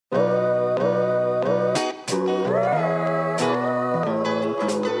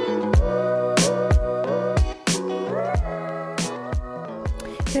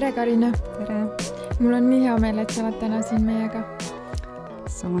Karina! Tere! Mul on nii hea meel, et sa oled täna siin meiega.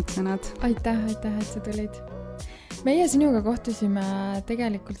 Samad sõnad. Aitäh, et sa tulid. Meie sinuga kohtusime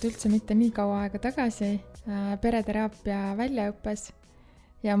tegelikult üldse mitte nii kaua aega tagasi pereteraapia väljaõppes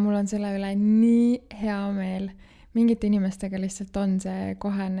ja mul on selle üle nii hea meel. Mingite inimestega lihtsalt on see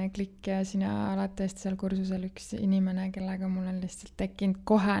kohene klikk ja sina oled tõesti seal kursusel üks inimene, kellega mul on lihtsalt tekkinud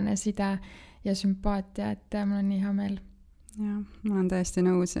kohene side ja sümpaatia, et mul on nii hea meel. Ja, ma olen täiesti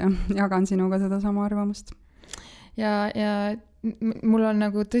nõus ja jagan sinuga seda sama arvamust. Ja mul on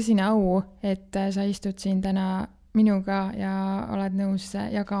nagu tõsine au, et sa istud siin täna minuga ja oled nõus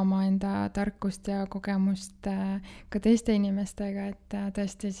jagama enda tarkust ja kogemust ka teiste inimestega, et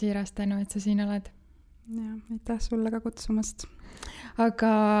tõesti siiras tänu, et sa siin oled. Ja, aitäh sulle ka kutsumast.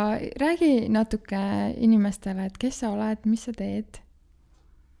 Aga räägi natuke inimestele, et kes sa oled, mis sa teed?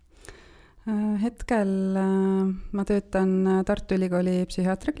 Hetkel ma töötan Tartu Ülikooli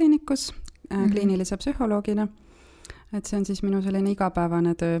Psühhiaatriakliinikus kliinilise psühholoogina. Et see on siis minu selline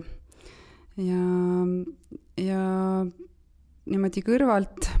igapäevane töö. Ja niimoodi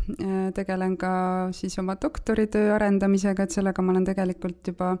kõrvalt tegelen ka siis oma doktoritöö arendamisega, et sellega ma olen tegelikult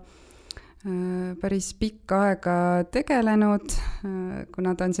juba päris pikka aega tegelenud,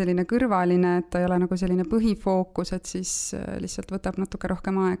 kuna ta on selline kõrvaline, et ta ei ole nagu selline põhifookus, et siis lihtsalt võtab natuke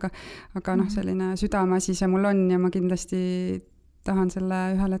rohkem aega. Aga selline südameasi see mul on ja ma kindlasti tahan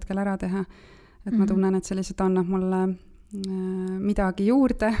selle ühel hetkel ära teha. Et ma tunnen, et see lihtsalt annab mulle midagi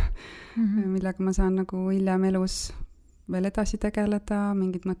juurde, millega ma saan nagu hiljem elus veel edasi tegeleda,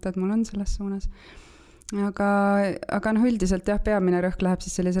 mingid mõtted mul on selles suunas. Aga üldiselt jah, peamine rõhk läheb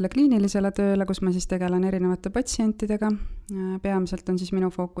siis sellisele kliinilisele tööle, kus ma siis tegelen erinevate patsientidega. Peamiselt on siis minu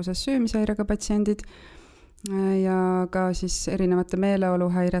fookuses söömishäiretega patsiendid ja ka siis erinevate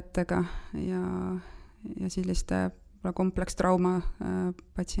meeleoluhäiretega ja selliste komplekstrauma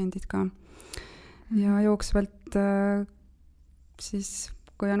patsiendid ka. Ja jooksvalt siis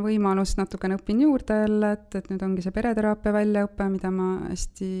kui on võimalus, natukene õpin juurde jälle, et nüüd ongi see pereteraapia väljaõpe, mida ma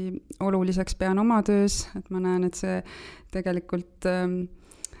hästi oluliseks pean oma töös, et ma näen, et see tegelikult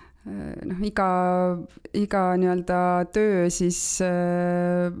iga nii-öelda töö siis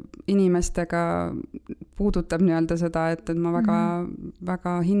inimestega puudutab nii-öelda seda, et ma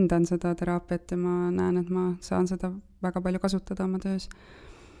väga hindan seda teraapiat ja ma näen, et ma saan seda väga palju kasutada oma töös.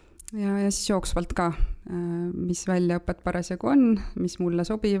 Ja siis jooksvalt ka, mis väljaõpet parasjagu on, mis mulle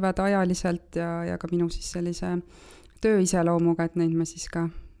sobivad ajaliselt ja ka minu siis sellise töö iseloomuga, et neid ma siis ka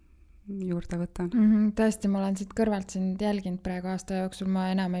juurde võtan. Tõesti, ma olen siit kõrvalt sind jälginud praegu aasta jooksul, ma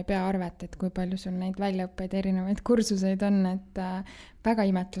enam ei pea arvet, et kui palju sul neid väljaõppeid, erinevaid kursuseid on, et väga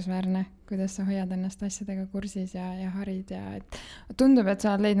imetlusväärne, kuidas sa hoiad ennast asjadega kursis ja harid ja et tundub, et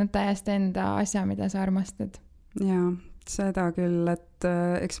sa oled leidnud täiesti enda asja, mida sa armastad. Jaa. Seda küll, et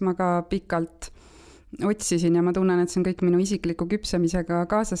eks ma ka pikalt otsisin ja ma tunnen, et see on kõik minu isikliku küpsemisega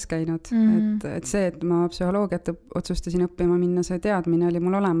kaasas käinud. Et see, et ma psühholoogiat otsustasin õppima minna, see teadmine oli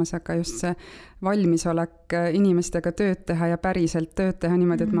mul olemas, aga just see valmisolek inimestega tööd teha ja päriselt tööd teha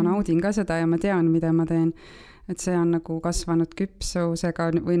niimoodi, et ma naudin ka seda ja ma tean, mida ma teen. Et see on nagu kasvanud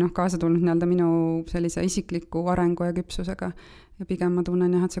küpsusega või kaasa tulnud nii-öelda minu sellise isikliku arengu ja küpsusega. Ja pigem ma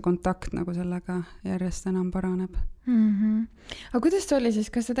tunnen jah, et see kontakt nagu sellega järjest enam paraneb. Aga kuidas see oli siis,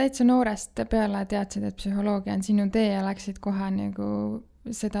 kas sa täitsa noorest peale teadsid, et psühholoogia on sinu tee ja läksid kohe nagu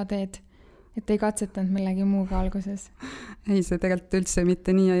seda teed, et ei katsetanud millegi muuga alguses? Ei, see tegelikult üldse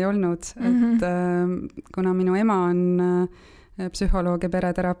mitte nii ei olnud, et kuna minu ema on psühholoog ja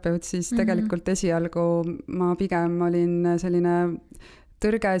pereterapeut, siis tegelikult esialgu ma pigem olin selline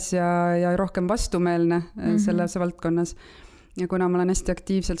tõrges ja rohkem vastumeelne selles valdkonnas. Ja kuna ma olen hästi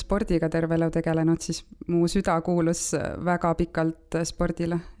aktiivselt spordiga terve elu tegelenud, siis mu süda kuulus väga pikalt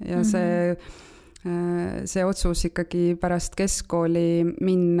spordile. Ja see otsus ikkagi pärast keskkooli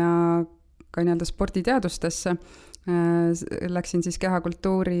minna ka nii-öelda sporditeadustesse. Läksin siis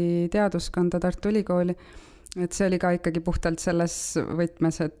kehakultuuri teaduskonda Tartu Ülikooli. Et see oli ka ikkagi puhtalt selles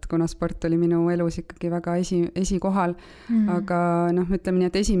võtmes, et kuna sport oli minu elus ikkagi väga esikohal, aga ütleme nii,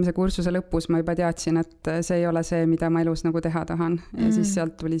 et esimese kursuse lõpus ma juba teadsin, et see ei ole see, mida ma elus nagu teha tahan. Ja siis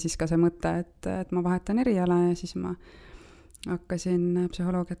sealt tuli siis ka see mõte, et ma vahetan eriala ja siis ma hakkasin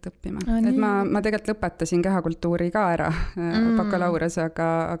psühholoogiat õppima. Et ma tegelikult lõpetasin kehakultuuri ka ära bakalaureuse,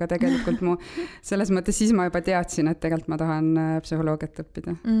 aga tegelikult mu selles mõttes siis ma juba teadsin, et tegelikult ma tahan psühholoogiat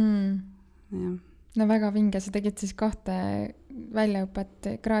õppida. Jah. No väga vinge, sa tegid siis 2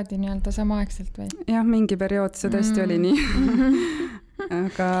 väljaõpet kraadi nii-öelda samaaegselt või? Jah, mingi periood see tõesti oli nii.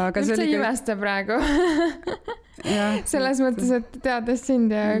 Aga see oli imesta praegu. selles mõttes, et teades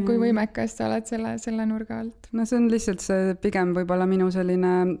sind ja kui võimekas sa oled selle nurga alt. No see on lihtsalt see pigem võib-olla minu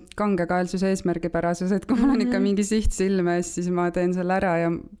selline kangekaelsus eesmärgipärasus, et kui mul on ikka mingi siht silme ees, siis ma teen selle ära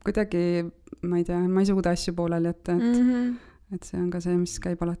ja kuidagi, ma ei tea, ma ei suuda asju pooleli jätta, et see on ka see, mis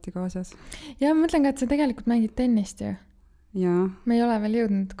käib alati kaasas. Ja ma mõtlen ka, et sa tegelikult mängid tennist ju. Jaa. Me ei ole veel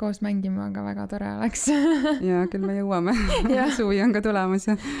jõudnud koos mängima, aga väga tore oleks. Jaa, küll me jõuame. Suvi on ka tulemas.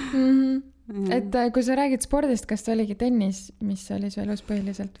 Et kui sa räägid spordist, kas see oligi tennis, mis oli su elus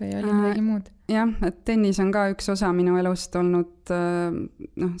põhiliselt või oli midagi muud? Jah, et tennis on ka üks osa minu elust olnud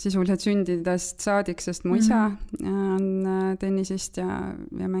sisuliselt sündidest saadik, sest mu isa on tennisist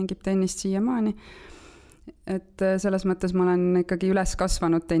ja mängib tennist siiamaani. Et selles mõttes ma olen ikkagi üles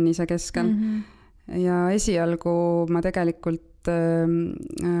kasvanud tennise keskel. Ja esialgu ma tegelikult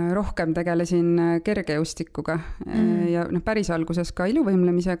rohkem tegelesin kergejõustikuga ja päris alguses ka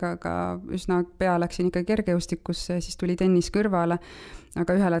iluvõimlemisega, aga üsna pea läksin ikka kergejõustikusse ja siis tuli tennis kõrvale,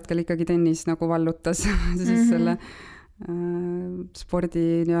 aga ühel hetkel ikkagi tennis nagu vallutas siis selle spordi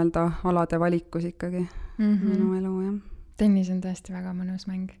nii-öelda alade valikus ikkagi minu elu, jah. Tennis on tõesti väga mõnus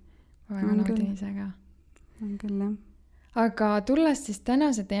mäng. Väga naudin ise ka. On küll, jah. Aga tulles siis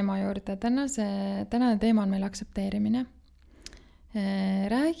tänase teema juurde, tänane teema on meil aktsepteerimine.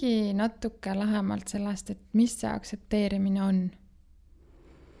 Räägi natuke lähemalt sellest, et mis see aktsepteerimine on?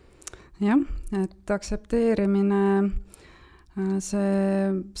 Jah, et aktsepteerimine,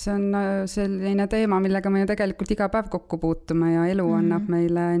 see on selline teema, millega me ju tegelikult iga päev kokku puutume ja elu annab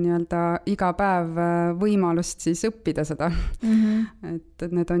meile nii-öelda iga päev võimalust siis õppida seda. Et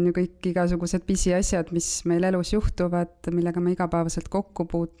need on ju kõik igasugused pisiasjad, mis meil elus juhtuvad, millega me igapäevaselt kokku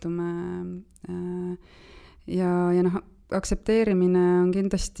puutume. Ja aktsepteerimine on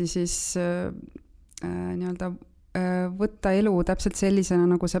kindlasti siis nii-öelda võtta elu täpselt sellisena,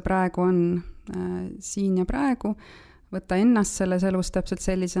 nagu see praegu on siin ja praegu, võtta ennast selles elus täpselt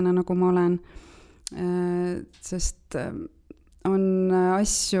sellisena, nagu ma olen, sest on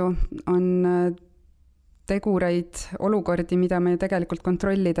asju, on tegureid, olukordi, mida me tegelikult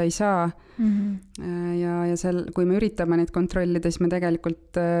kontrollida ei saa. Ja kui me üritame neid kontrollida, siis me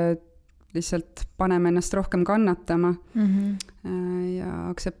tegelikult lihtsalt paneme ennast rohkem kannatama ja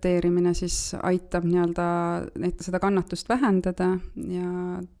aktsepteerimine siis aitab nii-öelda seda kannatust vähendada ja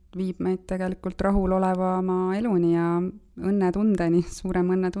viib meid tegelikult rahul olevama eluni ja õnnetundeni,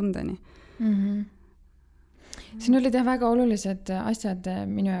 suurem õnnetundeni. Siin olid väga olulised asjad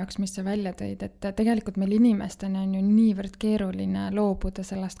minu jaoks, mis sa välja tõid, et tegelikult meil inimestena on ju niivõrd keeruline loobuda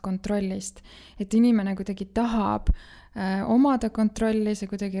sellest kontrollist, et inimene kuidagi tahab omada kontrolli, see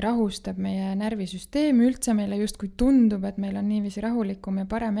kuidagi rahustab meie närvisüsteemi, üldse meile justkui tundub, et meil on niiviisi rahulikum ja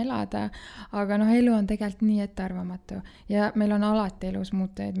parem elada, aga elu on tegelikult nii ettearvamatu ja meil on alati elus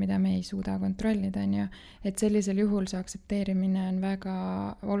muutujaid, mida me ei suuda kontrollida, et sellisel juhul see aktsepteerimine on väga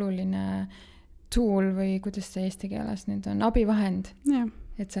oluline tool või kuidas see eesti keeles nüüd on, abivahend,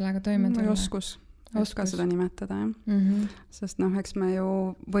 et sellega toime tulla. Oskus seda nimetada, jah. Sest eks me ju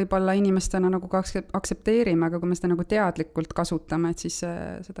võib-olla inimestena nagu ka aktsepteerime, aga kui me seda nagu teadlikult kasutame, et siis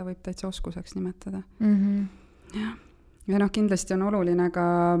seda võib täitsa oskuseks nimetada. Ja kindlasti on oluline ka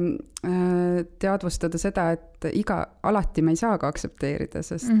teadvustada seda, et alati me ei saa ka aktsepteerida,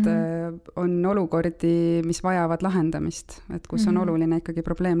 sest on olukordi, mis vajavad lahendamist, et kus on oluline ikkagi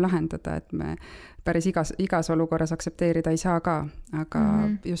probleem lahendada, et me päris igas olukorras aktsepteerida ei saa ka, aga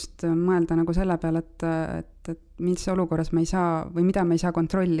just mõelda nagu selle peale, et mis olukorras me ei saa või mida me ei saa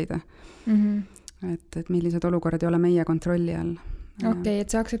kontrollida. Et millised olukorrad ei ole meie kontrolli all. Okei, et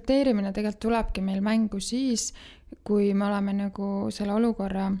see aktsepteerimine tegelikult tulebki meil mängu siis, kui me oleme nagu selle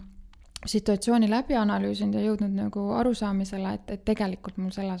olukorra situatsiooni läbi analüüsinud ja jõudnud nagu arusaamisele, et tegelikult mul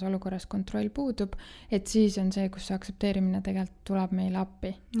selles olukorras kontroll puudub, et siis on see, kus aktsepteerimine tegelikult tuleb meile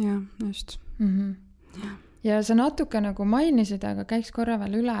appi. Ja, just. Ja sa natuke nagu mainisid, aga käiks korra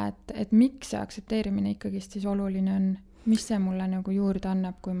veel üle, et miks see aktsepteerimine ikkagi siis oluline on? Mis see mulle nagu juurde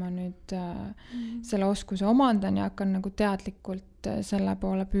annab, kui ma nüüd selle oskuse omandan ja hakkan nagu teadlikult selle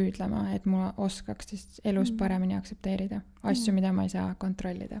poole püüdlema, et ma oskaks siis elus paremini aktsepteerida asju, mida ma ei saa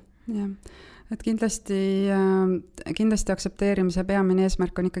kontrollida. Jah, et kindlasti aktsepteerimise peamine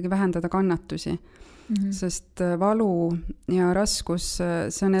eesmärk on ikkagi vähendada kannatusi, sest valu ja raskus,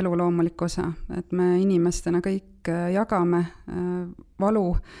 see on elu loomulik osa, et me inimestena kõik jagame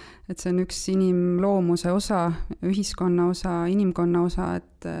valu, et see on üks inimloomuse osa, ühiskonna osa, inimkonna osa,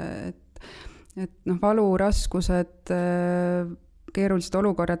 et valu, raskused, keerulised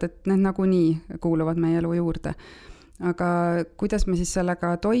olukorrad, et need nagunii kuuluvad meie elu juurde. Aga kuidas me siis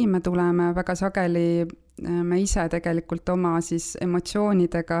sellega toime tuleme, väga sageli me ise tegelikult oma siis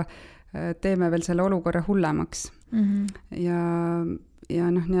emotsioonidega teeme veel selle olukorra hullemaks. Ja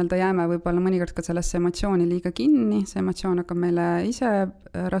nii-öelda jääme võib-olla mõnikord ka sellesse emotsiooni liiga kinni, see emotsioon hakkab meile ise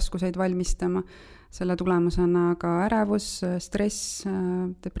raskuseid valmistama, selle tulemusena ka ärevus, stress,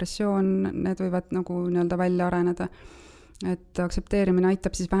 depressioon, need võivad nagu nii-öelda välja areneda. Et aktsepteerimine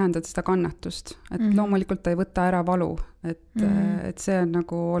aitab siis vähendada seda kannatust, et loomulikult ta ei võta ära valu, et see on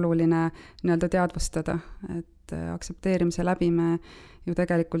nagu oluline nii-öelda teadvustada, et aktsepteerimise läbi me ju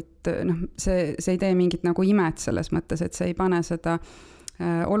tegelikult, see ei tee mingit nagu imet selles mõttes, et see ei pane seda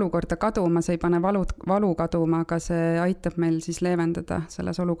olukorda kaduma, see ei pane valu kaduma, aga see aitab meil siis leevendada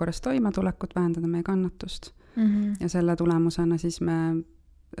selles olukorras toimetulekut, vähendada meie kannatust. Ja selle tulemusena siis me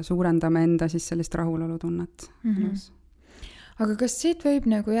suurendame enda siis sellist rahulolutunnet. Aga kas siit võib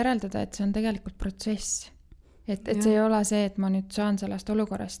nagu järeldada, et see on tegelikult protsess? Et see ei ole see, et ma nüüd saan sellest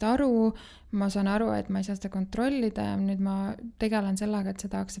olukorrast aru, ma saan aru, et ma ei saa seda kontrollida ja nüüd ma tegelen sellega, et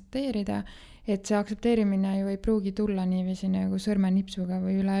seda aktsepteerida, et see aktsepteerimine ju ei pruugi tulla niiviisi nagu sõrmenipsuga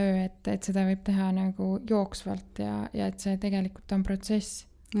või üleöö, et seda võib teha nagu jooksvalt ja et see tegelikult on protsess.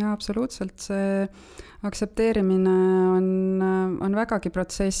 Ja absoluutselt, see aktsepteerimine on vägagi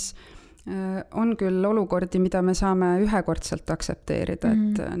protsess. On küll olukordi, mida me saame ühekordselt aktsepteerida,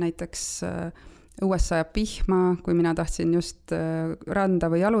 et näiteks õues sajab vihma, kui mina tahtsin just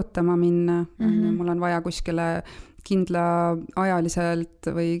randa või jalutama minna, mul on vaja kuskile kindla ajaliselt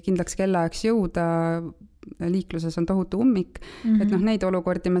või kindlaks kellaajaks jõuda, liikluses on tohutu ummik, et neid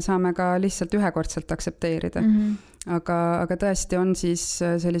olukordi me saame ka lihtsalt ühekordselt aktsepteerida. Aga tõesti on siis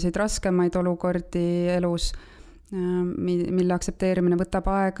selliseid raskemaid olukordi elus, mille aktsepteerimine võtab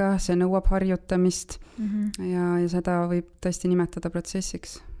aega, see nõuab harjutamist ja seda võib tõesti nimetada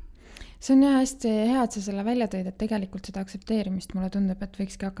protsessiks. See on hästi hea, et sa selle välja tõid, et tegelikult seda aktsepteerimist mulle tundub, et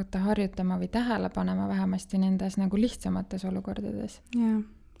võikski hakata harjutama või tähele panema vähemasti nendes nagu lihtsamates olukordades. Jaa,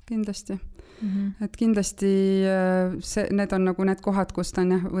 kindlasti. Et kindlasti need on nagu need kohad, kus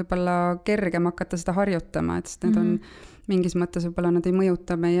on võib-olla kergem hakata seda harjutama, et need on mingis mõttes võib-olla nad ei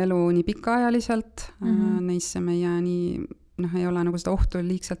mõjuta meie elu nii pikaajaliselt, neisse meie ei ole nagu seda ohtu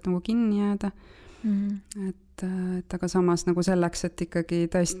liigselt nagu kinni jääda. Et aga samas nagu selleks, et ikkagi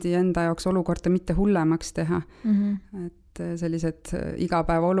tõesti enda jaoks olukorda mitte hullemaks teha, et sellised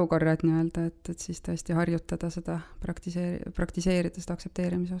igapäevaolukorrad nii-öelda, et siis tõesti harjutada seda, praktiseerida seda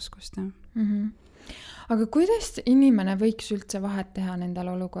aktsepteerimise oskust. Aga kuidas inimene võiks üldse vahet teha nendel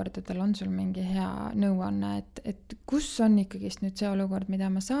olukordadel? On sul mingi hea nõuanne, et kus on ikkagist nüüd see olukord,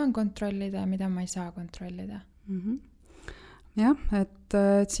 mida ma saan kontrollida ja mida ma ei saa kontrollida? Jah, et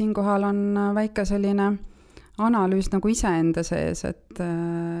siinkohal on väike selline analüüs nagu iseenda sees,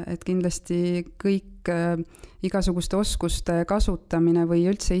 et kindlasti kõik igasuguste oskuste kasutamine või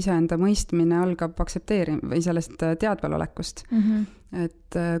üldse iseenda mõistmine algab aktsepteerimine või sellest teadvalolekust.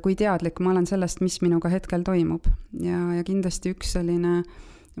 Et kui teadlik ma olen sellest, mis minuga hetkel toimub. Ja kindlasti üks selline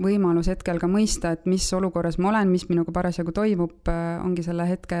võimalus hetkel ka mõista, et mis olukorras ma olen, mis minuga parasjagu toimub, ongi selle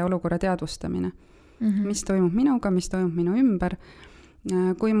hetke olukorra teadvustamine. Mis toimub minuga, mis toimub minu ümber.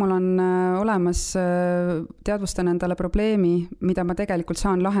 Kui mul on olemas, teadvustan endale probleemi, mida ma tegelikult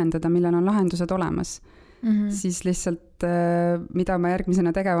saan lahendada, millel on lahendused olemas, siis lihtsalt, mida ma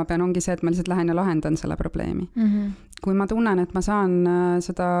järgmisena tegema pean, ongi see, et ma lihtsalt lähen ja lahendan selle probleemi. Kui ma tunnen, et ma saan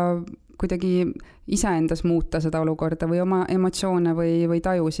seda kuidagi iseendas muuta seda olukorda või oma emotsioone või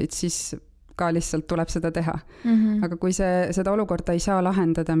tajusid, siis ka lihtsalt tuleb seda teha. Aga kui seda olukorda ei saa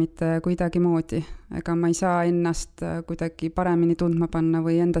lahendada mitte kuidagi moodi, ega ma ei saa ennast kuidagi paremini tundma panna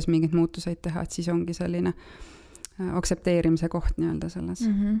või endas mingeid muutuseid teha, et siis ongi selline aktsepteerimise koht nii-öelda selles.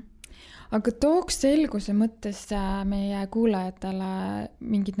 Aga tooks selguse mõttes meie kuulajatele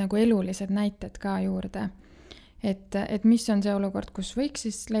mingid nagu elulised näited ka juurde. Et mis on see olukord, kus võiks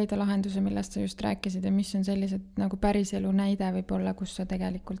siis leida lahenduse, millest sa just rääkisid, ja mis on sellised nagu päris elu näide võib-olla, kus sa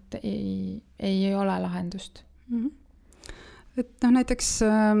tegelikult ei ole lahendust? Et näiteks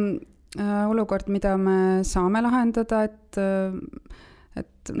olukord, mida me saame lahendada, et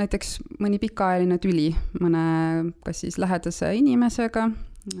näiteks mõni pikaajaline tüli mõne kas siis lähedase inimesega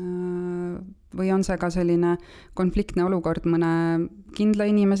või on see ka selline konfliktne olukord mõne kindla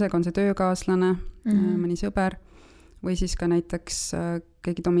inimesega, on see töökaaslane, mõni sõber või siis ka näiteks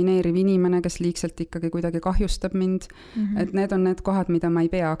keegi domineeriv inimene, kes liigselt ikkagi kuidagi kahjustab mind, et need on need kohad, mida ma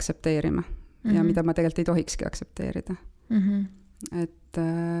ei pea aktsepteerima ja mida ma tegelikult ei tohikski aktsepteerida. Et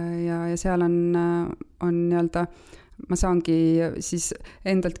ja seal on nii-öelda ma saangi siis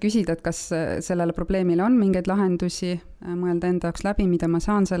endalt küsida, et kas sellele probleemile on mingeid lahendusi, mõelda enda jaoks läbi, mida ma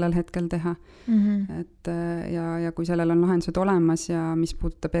saan sellel hetkel teha. Et, ja kui sellel on lahendused olemas ja mis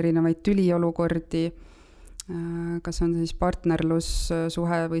puudutab erinevaid tüliolukordi, kas on siis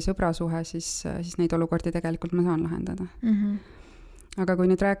partnerlussuhe või sõbrasuhe, siis neid olukordi tegelikult ma saan lahendada. Aga kui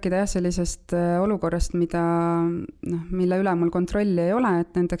nüüd rääkida sellisest olukorrast, mille üle mul kontrolli ei ole,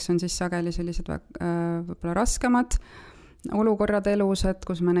 et nendeks on siis sageli sellised võib-olla raskemad olukorrad elus, et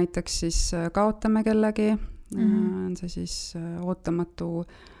kus me näiteks siis kaotame kellegi, on see siis ootamatult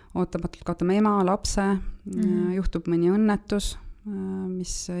kaotame ema, lapse, juhtub mõni õnnetus,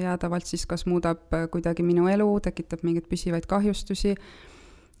 mis jäädavalt siis kas muudab kuidagi minu elu, tekitab mingeid püsivaid kahjustusi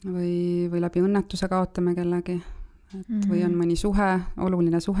või läbi õnnetuse kaotame kellegi. Või on mõni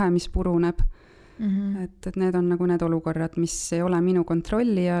oluline suhe, mis puruneb. Et need on nagu need olukorrad, mis ei ole minu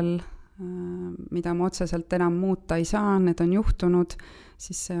kontrolli all, mida ma otseselt enam muuta ei saa, need on juhtunud,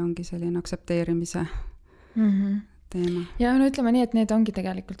 siis see ongi selline aktsepteerimise teema. Ja no ütleme nii, et need ongi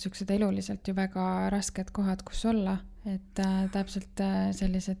tegelikult sellised eluliselt ju väga rasked kohad, kus olla, et täpselt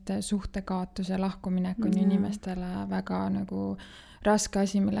sellised suhtekaotus ja lahkuminek on inimestele väga nagu raske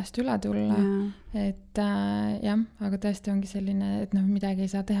asi, millest üle tulla. Et jah, aga tõesti ongi selline, et midagi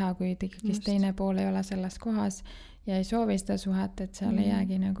ei saa teha, kui ikkagi teine pool ei ole selles kohas ja ei soovi seda suhet, et seal ei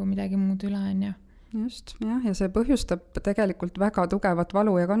jäägi nagu midagi muud üle, on ju. Just, jah, ja see põhjustab tegelikult väga tugevat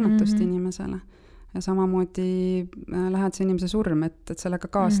valu ja kannatust inimesele. Ja samamoodi lähedase inimese surm, et sellega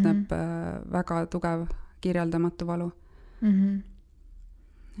kaasneb väga tugev kirjeldamatu valu.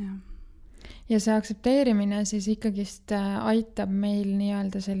 Jah. Ja see aktsepteerimine siis ikkagist aitab meil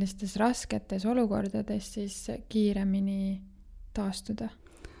nii-öelda sellistes rasketes olukordades siis kiiremini taastuda?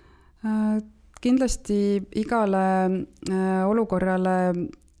 Kindlasti igale olukorrale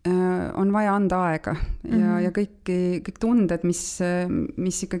on vaja anda aega ja kõik tunded,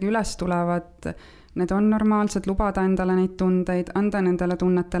 mis ikkagi üles tulevad, need on normaalsed, lubada endale neid tundeid, anda nendele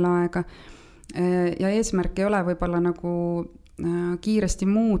tunnetele aega. Ja eesmärk ei ole võib-olla nagu kiiresti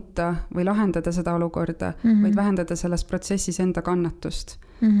muuta või lahendada seda olukorda, vaid vähendada selles protsessis enda kannatust.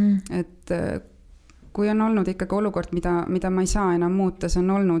 Et kui on olnud ikkagi olukord, mida ma ei saa enam muuta, see on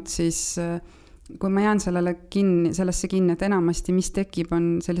olnud, siis kui ma jään sellesse kinni, et enamasti mis tekib,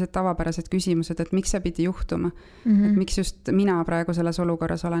 on sellised tavapärased küsimused, et miks see pidi juhtuma, et miks just mina praegu selles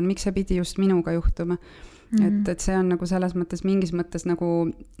olukorras olen, miks see pidi just minuga juhtuma. Et see on nagu selles mõttes, mingis mõttes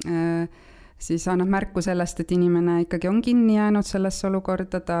nagu siis annab märku sellest, et inimene ikkagi on kinni jäänud sellesse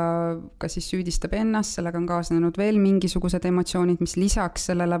olukorda, ta kas siis süüdistab ennast, sellega on kaasnenud veel mingisugused emotsioonid, mis lisaks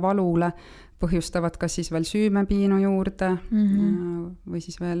sellele valule põhjustavad kas siis veel süümepiinu juurde või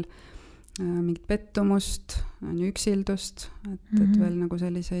siis veel mingit pettumust, üksildust, et veel nagu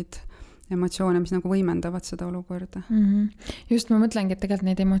selliseid emotsioone, mis nagu võimendavad seda olukorda. Just ma mõtlengi, et tegelikult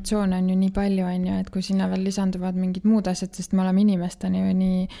neid emotsioone on ju nii palju, et kui sinna veel lisanduvad mingid muud asjad, sest me oleme inimesteni ju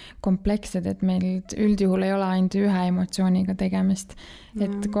nii komplekssed, et meil üldjuhul ei ole ainult ühe emotsiooniga tegemist.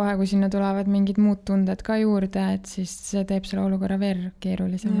 Et kohe, kui sinna tulevad mingid muud tunded ka juurde, et siis see teeb selle olukorra veel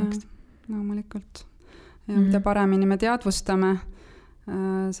keerulisemaks. Loomulikult. Ja mida paremini me teadvustame,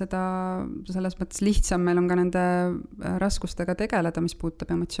 seda selles mõttes lihtsam meil on ka nende raskustega tegeleda, mis puudutab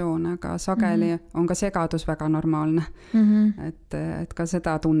emotsioone, aga sageli on ka segadus väga normaalne. Et ka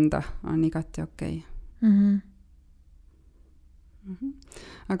seda tunda on igati okei.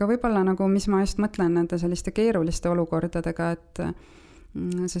 Aga võib-olla nagu, mis ma just mõtlen nende selliste keeruliste olukordadega,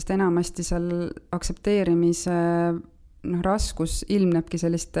 sest enamasti seal aktsepteerimise raskus ilmnebki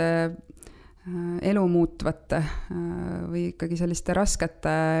selliste elu muutvate või ikkagi selliste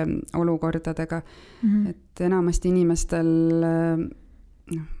raskete olukordadega, et enamasti inimestel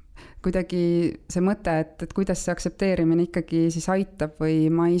kuidagi see mõte, et kuidas see aktsepteerimine ikkagi siis aitab või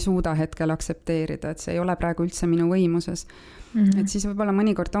ma ei suuda hetkel aktsepteerida, et see ei ole praegu üldse minu võimuses. Et siis võib-olla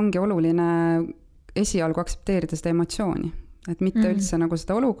mõnikord ongi oluline esialgu aktsepteerida seda emotsiooni, et mitte üldse nagu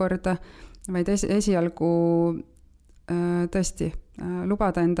seda olukorda, vaid esialgu tõesti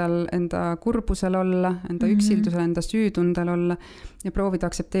lubada enda kurbusel olla, enda üksildusel, enda süütundel olla ja proovida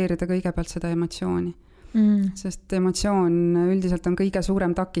aktsepteerida kõigepealt seda emotsiooni. Sest emotsioon üldiselt on kõige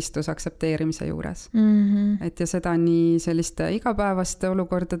suurem takistus aktsepteerimise juures. Et ja seda nii selliste igapäevaste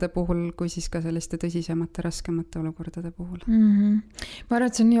olukordade puhul, kui siis ka selliste tõsisemate, raskemate olukordade puhul. Ma arvan,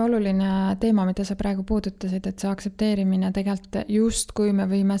 et see on nii oluline teema, mida sa praegu puudutasid, et see aktsepteerimine tegelikult just kui me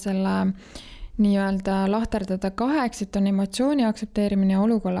võime selle nii-öelda lahterdada kaheks, et on emotsiooni aktsepteerimine ja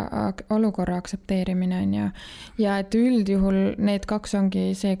olukorra aktsepteerimine on ja et üldjuhul need kaks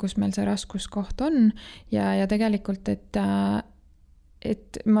ongi see, kus meil see raskuskoht on ja tegelikult,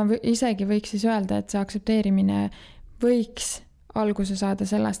 et ma isegi võiks siis öelda, et see aktsepteerimine võiks alguse saada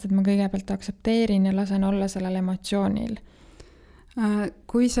sellest, et ma kõigepealt aktsepteerin ja lasen olla sellel emotsioonil.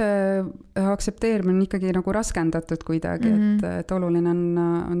 Kui see aktsepteerimine on ikkagi nagu raskendatud kuidagi, et oluline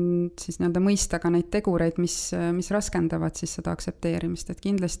on siis nii-öelda mõista ka neid tegureid, mis raskendavad siis seda aktsepteerimist, et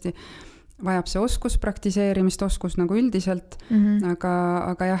kindlasti vajab see oskus, praktiseerimist, oskus nagu üldiselt,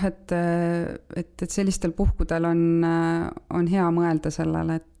 aga jah, et sellistel puhkudel on hea mõelda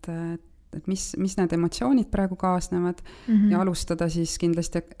sellele, et mis need emotsioonid praegu kaasnevad ja alustada siis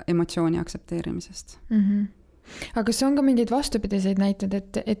kindlasti emotsiooni aktsepteerimisest. Aga kas on ka mingeid vastupidiseid näited,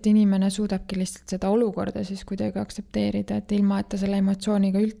 et inimene suudabki lihtsalt seda olukorda siis kuidagi aktsepteerida, et ilma, et ta selle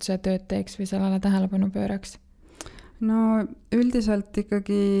emotsiooniga üldse tööd teeks või sellele tähelepanu pööraks? No üldiselt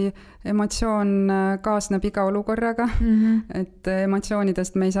ikkagi emotsioon kaasneb iga olukorraga, et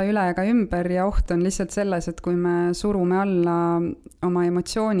emotsioonidest me ei saa üle ega ümber ja oht on lihtsalt selles, et kui me surume alla oma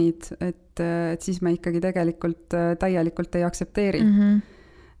emotsioonid, et siis me ikkagi tegelikult täielikult ei aktsepteeri.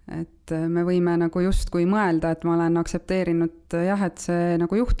 Et me võime nagu justkui mõelda, et ma olen aktsepteerinud jah, et see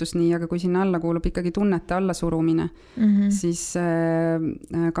nagu juhtus nii, aga kui sinna alla kuulub ikkagi tunnete allasurumine, siis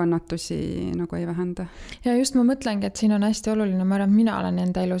kannatusi nagu ei vähenda. Ja just ma mõtlengi, et siin on hästi oluline, ma arvan, mina olen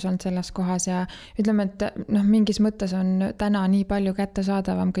enda elus olnud selles kohas ja ütleme, et mingis mõttes on täna nii palju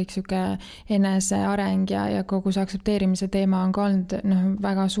kättesaadavam kõik siuke eneseareng ja kogu see aktsepteerimise teema on ka olnud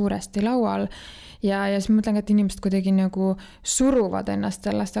väga suuresti laual. Ja siis mõtlen, et inimesed kuidagi nagu suruvad ennast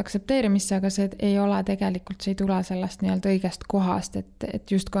sellest aktsepteerimisse, aga see ei ole tegelikult, see ei tule sellest nii-öelda õigest kohast,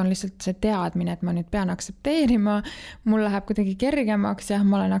 et justkui on lihtsalt see teadmine, et ma nüüd pean aktsepteerima, mul läheb kuidagi kergemaks, jah,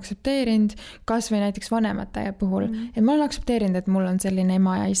 ma olen aktsepteerinud, kas või näiteks vanemate puhul, et ma olen aktsepteerinud, et mul on selline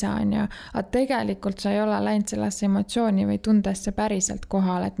ema ja isa, aga tegelikult sa ei ole läinud sellesse emotsiooni või tundesse päriselt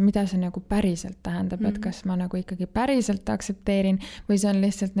kohale, et mida see nagu päriselt tähendab, et kas ma nagu ikkagi päriselt aktsepteerin või see on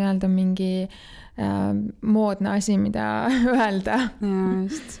lihtsalt nii-öelda mingi moodne asi, mida öelda. Ja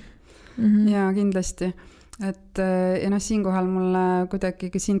just. Ja kindlasti. Et ja siinkohal mulle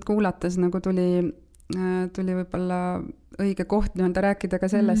kuidagi sind kuulates nagu tuli võib-olla õige koht nii-öelda rääkida ka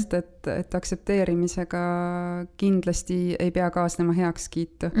sellest, et aktsepteerimisega kindlasti ei pea kaasnema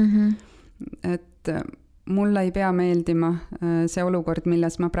heakskiitu. Et mulle ei pea meeldima see olukord,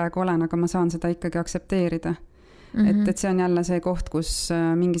 milles ma praegu olen, aga ma saan seda ikkagi aktsepteerida. Et see on jälle see koht, kus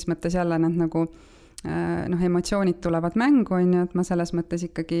mingis mõttes jälle need nagu emotsioonid tulevad mängu, et ma selles mõttes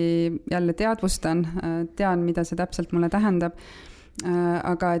ikkagi jälle tean, mida see täpselt mulle tähendab.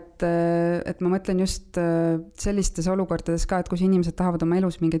 Aga et ma mõtlen just sellistes olukordades ka, et kus inimesed tahavad oma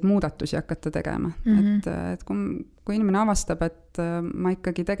elus mingeid muudatusi hakata tegema. Et kui inimene avastab, et ma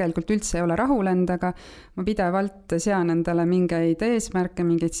ikkagi tegelikult üldse ei ole rahul endaga, ma pidevalt sean endale mingeid eesmärke,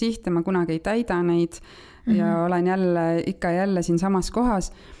 mingeid sihte, ma kunagi ei täida neid ja olen ikka jälle siin samas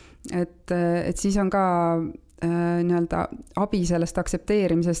kohas, et siis on ka nii-öelda abi sellest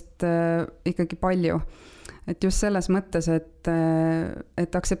aktsepteerimisest ikkagi palju. Et just selles mõttes,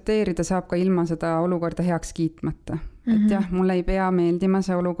 et aktsepteerida saab ka ilma seda olukorda heaks kiitmata. Et jah, mulle ei pea meeldima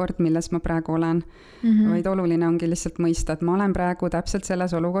see olukord, milles ma praegu olen, vaid oluline ongi lihtsalt mõista, et ma olen praegu täpselt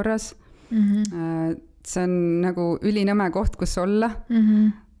selles olukorras. See on nagu ülinõme koht, kus olla,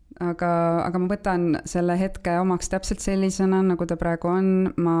 aga ma võtan selle hetke omaks täpselt sellisena, nagu ta praegu on,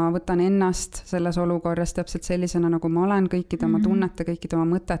 ma võtan ennast selles olukorras täpselt sellisena, nagu ma olen, kõikide oma tunnete, kõikide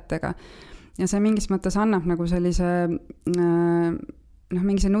oma mõtetega. Ja see mingis mõttes annab nagu sellise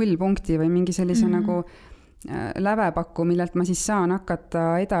mingi see nullpunkti või mingi sellise nagu lävepakku, millelt ma siis saan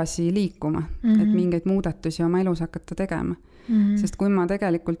hakata edasi liikuma, et mingeid muudatusi oma elus hakata tegema. Sest kui ma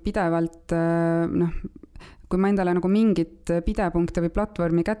tegelikult pidevalt kui ma endale nagu mingit pidepunkte või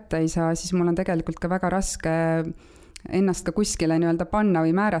platvormi kätte ei saa, siis mul on tegelikult ka väga raske ennast ka kuskile nii-öelda panna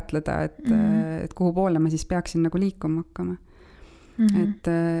või määratleda, et kuhu poole ma siis peaksin nagu liikuma hakkama.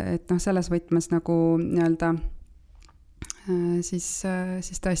 Et selles võtmes nagu nii-öelda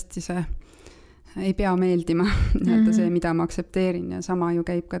siis tõesti see ei pea meeldima nii-öelda see, mida ma aktsepteerin ja sama ju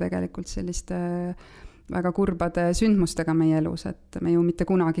käib ka tegelikult selliste väga kurbade sündmustega meie elus, et me ju mitte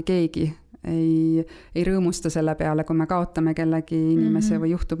kunagi keegi ei rõõmusta selle peale, kui me kaotame kellegi inimese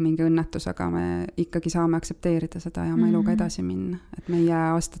või juhtub mingi õnnetus, aga me ikkagi saame aktsepteerida seda ja oma eluga edasi minna, et me ei jää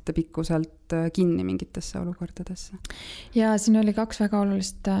aastate pikkuselt kinni mingitesse olukordadesse. Ja siin oli 2 väga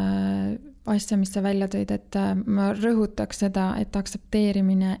olulist asja, mis sa välja tõid, et ma rõhutaks seda, et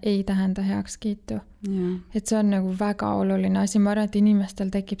aktsepteerimine ei tähenda heakskiitu. Et see on nagu väga oluline asi, ma arvan, et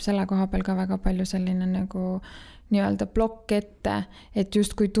inimestel tekib selle koha peal ka väga palju selline nagu nii-öelda plokk ette, et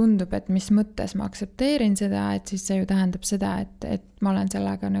just kui tundub, et mis mõttes ma aktsepteerin seda, et siis see ju tähendab seda, et ma olen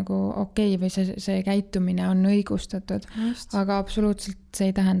sellega nagu okei või see käitumine on õigustatud. Just. Aga absoluutselt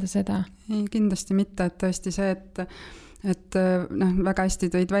see ei tähenda seda. Ei, kindlasti mitte, et tõesti see, et väga hästi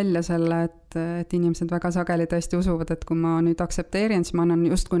tõid välja selle, et inimesed väga sageli tõesti usuvad, et kui ma nüüd aktsepteerin, siis ma annan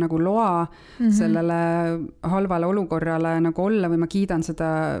justkui nagu loa sellele halvale olukorrale nagu olla või ma kiidan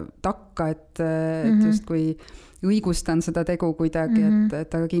seda takka, et justkui õigustan seda tegu kuidagi, et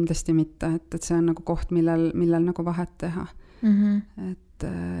aga kindlasti mitte, et see on nagu koht, millel nagu vahet teha.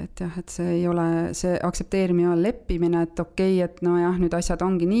 Et jah, et see ei ole, see aktsepteerimine on leppimine, et okei, et nojah, nüüd asjad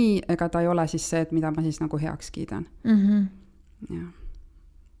ongi nii, ega ta ei ole siis see, et mida ma siis nagu heaks kiidan.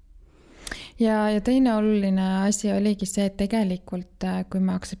 Ja teine oluline asi oligi see, et tegelikult kui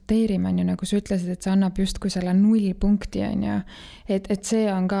me aktsepteerime, on ju, nagu sa ütlesid, et see annab justkui selle 0 punkti, on ju, et see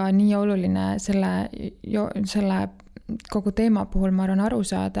on ka nii oluline selle kogu teema puhul, ma arvan, aru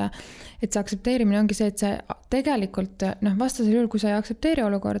saada, et see aktsepteerimine ongi see, et see tegelikult, vastasel juhul, kui sa ei aktsepteeri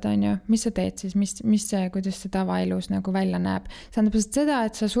olukorda, on ju, mis sa teed siis, mis see, kuidas see tavaelus nagu välja näeb. See tähendab seda,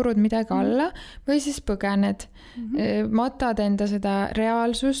 et sa surud midagi alla või siis põgened, matad enda seda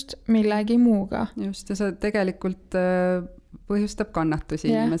reaalsust millegi muuga. Just, ja see tegelikult põhjustab kannatusi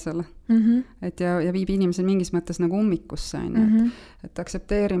inimesele. Et ja viib inimesed mingis mõttes nagu ummikusse. Et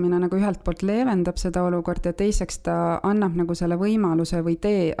aktsepteerimine nagu ühelt poolt leevendab seda olukorda ja teiseks ta annab nagu selle võimaluse või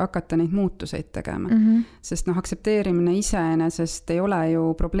tee hakata neid muutuseid tegema. Sest aktsepteerimine iseenesest ei ole ju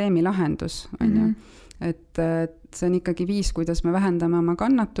probleemi lahendus. Et see on ikkagi viis, kuidas me vähendame oma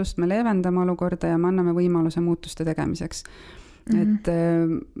kannatust, me leevendame olukorda ja me anname võimaluse muutuste tegemiseks. Et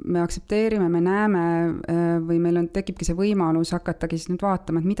me aktsepteerime, me näeme või meil tekibki see võimalus hakatagi siis nüüd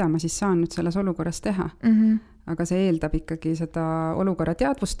vaatama, et mida ma siis saan nüüd selles olukorras teha. Aga see eeldab ikkagi seda olukorra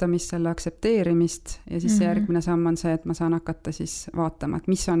teadvustamist, selle aktsepteerimist ja siis see järgmine samm on see, et ma saan hakata siis vaatama, et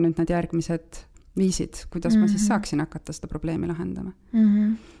mis on nüüd need järgmised viisid, kuidas ma siis saaksin hakata seda probleemi lahendama.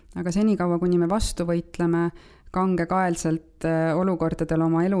 Aga senikaua, kuni me vastu võitleme kangekaelselt olukordadel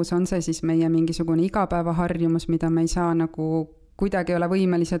oma elus, on see siis meie mingisugune igapäevaharjumus, mida me ei saa nagu kuidagi ole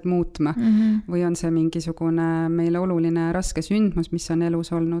võimelised muutma või on see mingisugune meile oluline raske sündmus, mis on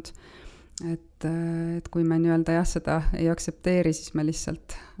elus olnud. Et kui me nii-öelda seda ei aktsepteeri, siis me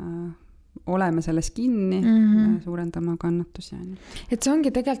lihtsalt oleme selles kinni, suurendama kannatusi. Et see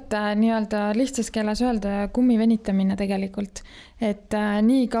ongi tegelikult nii-öelda lihtsas keeles öelda kummi venitamine tegelikult. Et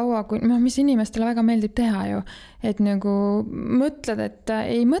nii kaua, kui, mis inimestele väga meeldib teha ju, et nagu mõtled, et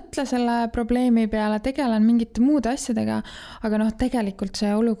ei mõtle selle probleemi peale, tegelen mingite muude asjadega, aga tegelikult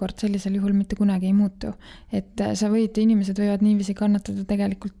see olukord sellisel juhul mitte kunagi ei muutu. Et inimesed võivad niiviisi kannatada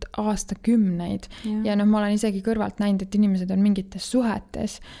tegelikult aastakümneid. Ja ma olen isegi kõrvalt näinud, et inimesed on mingites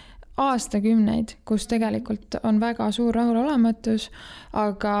suhetes aastakümneid, kus tegelikult on väga suur rahulolematus,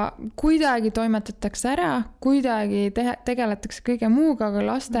 aga kuidagi toimetatakse ära, kuidagi tegeletakse kõige muuga,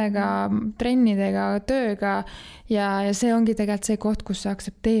 lastega, trennidega, tööga ja see ongi tegelikult see koht, kus see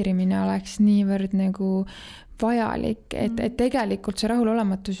aktsepteerimine oleks niivõrd nagu vajalik, et tegelikult see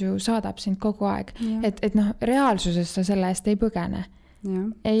rahulolematus ju saadab sind kogu aeg. Et reaalsuses sa selle eest ei põgene.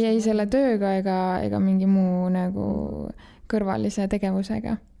 Ei selle tööga ega mingi muu nagu kõrvalise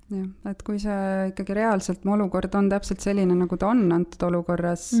tegevusega. Ja, et kui see ikkagi reaalselt mu olukord on täpselt selline, nagu ta on antud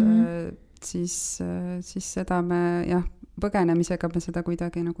olukorras, siis seda me põgenemisega me seda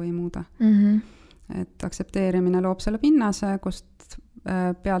kuidagi nagu ei muuda. Et aktsepteerimine loob selle pinnase, kust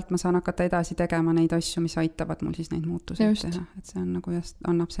pealt ma saan hakata edasi tegema neid asju, mis aitavad mul siis neid muutuseid teha. Et see on nagu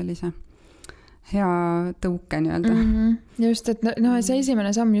annab sellise hea tõuke nii-öelda. Just, et see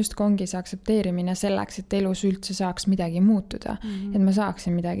esimene samm just ongi see aktsepteerimine selleks, et elus üldse saaks midagi muutuda, et ma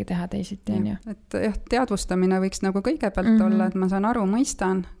saaksin midagi teha teisiti. Et teadvustamine võiks nagu kõigepealt olla, et ma saan aru,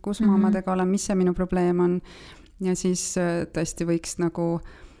 mõistan, kus ma omadega olen, mis see minu probleem on ja siis tõesti võiks nagu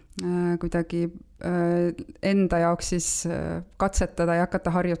kuidagi enda jaoks siis katsetada ja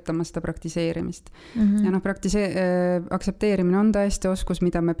hakata harjutama seda praktiseerimist. Ja aktsepteerimine on tõesti oskus,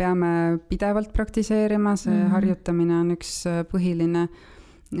 mida me peame pidevalt praktiseerima, see harjutamine on üks põhiline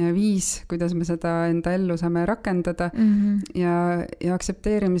viis, kuidas me seda enda ellu saame rakendada ja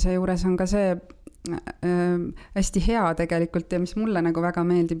aktsepteerimise juures on ka see hästi hea tegelikult ja mis mulle nagu väga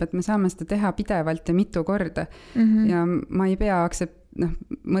meeldib, et me saame seda teha pidevalt ja mitu korda ja ma ei pea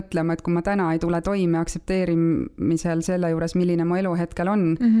mõtlema, et kui ma täna ei tule toime aktsepteerimisel selle juures, milline mu elu hetkel on,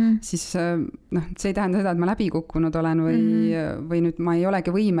 siis see ei tähenda seda, et ma läbi kukkunud olen või nüüd ma ei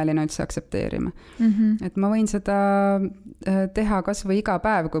olegi võimeline üldse aktsepteerima. Et ma võin seda teha kas või iga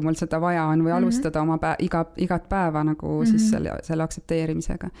päev, kui mul seda vaja on või alustada oma igat päeva nagu siis selle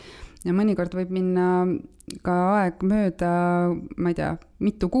aktsepteerimisega. Ja mõnikord võib minna ka aeg mööda, ma ei tea,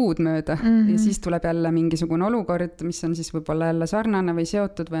 mitu kuud mööda ja siis tuleb jälle mingisugune olukord, mis on siis võib-olla jälle sarnane või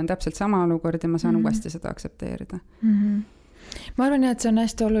seotud või on täpselt sama olukord ja ma saan uuesti seda aktsepteerida. Ma arvan, et see on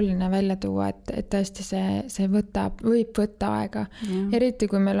hästi oluline välja tuua, et tõesti see võib võtta aega. Eriti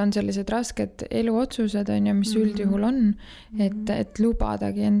kui meil on sellised rasked eluotsused, on ju, mis üldjuhul on, et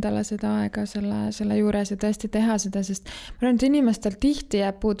lubadagi endale seda aega selle juures ja tõesti teha seda, sest ma arvan, et inimestel tihti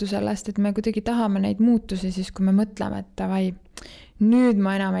jääb puudu sellest, et me kuidagi tahame neid muutusi siis, kui me mõtleme, et davai, nüüd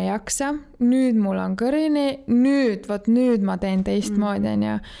ma enam ei jaksa, nüüd mul on kõrini, nüüd ma teen teistmoodi, on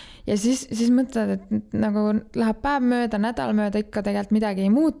ju. Ja siis mõtled, et nagu läheb päev mööda, nädal mööda, ikka tegelikult midagi ei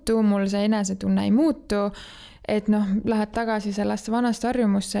muutu, mul see enesetunne ei muutu, et lähed tagasi sellesse vanast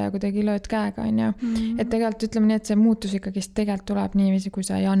harjumusse ja kuidagi lööd käega, on ju. Et tegelikult ütleme nii, et see muutus ikkagi tegelikult tuleb niiviisi, kui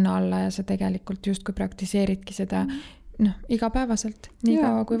sa ei anna alla ja sa tegelikult justkui praktiseeridki seda igapäevaselt, nii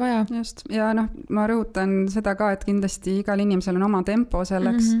kaua kui vaja. Just. Ja ma rõhutan seda ka, et kindlasti igal inimesel on oma tempo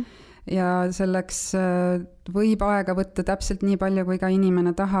selleks ja selleks võib aega võtta täpselt nii palju, kui ka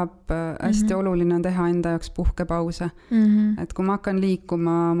inimene tahab. Hästi oluline on teha enda jaoks puhkepause. Et kui ma hakkan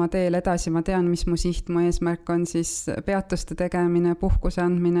liikuma oma teel edasi, ma tean, mis mu siht, mu eesmärk on, siis peatuste tegemine, puhkuse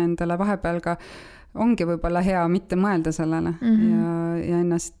andmine endale vahepeal ka ongi võib-olla hea mitte mõelda sellele ja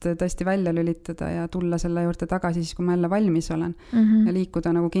ennast tõesti välja lülitada ja tulla selle juurde tagasi siis, kui ma jälle valmis olen ja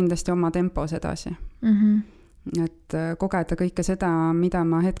liikuda nagu kindlasti oma tempos edasi. Et kogeda kõike seda, mida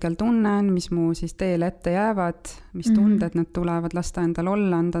ma hetkel tunnen, mis mu siis teele ette jäävad, mis tunded need tulevad, lasta endale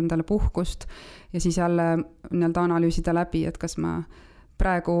olla, anda endale puhkust ja siis jälle analüüsida läbi, et kas ma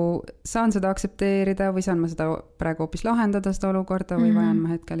praegu saan seda aktsepteerida või saan ma seda praegu hoopis lahendada seda olukorda või vajan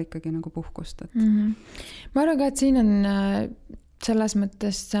ma hetkel ikkagi nagu puhkust. Ma arvan ka, et siin on selles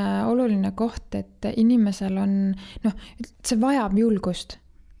mõttes oluline koht, et inimesel on, see vajab julgust.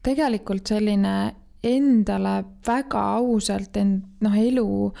 Tegelikult selline endale väga ausalt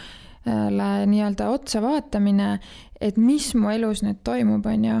elule nii-öelda otsa vaatamine, et mis mu elus nüüd toimub,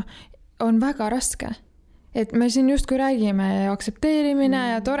 on väga raske. Et me siin justkui räägime aktsepteerimine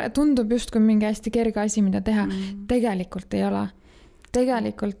ja tundub justkui mingi hästi kerge asi, mida teha. Tegelikult ei ole.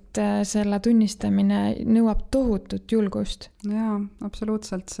 Tegelikult selle tunnistamine nõuab tohutut julgust. Jaa,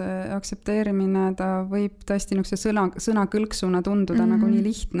 absoluutselt. See aktsepteerimine, ta võib tõesti sõna kõlksuna tunduda nagu nii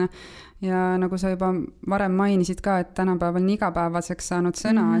lihtne. Ja nagu sa juba varem mainisid ka, et tänapäeval nii igapäevaseks saanud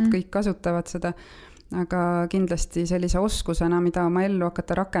sõna, et kõik kasutavad seda. Aga kindlasti sellise oskusena, mida oma ellu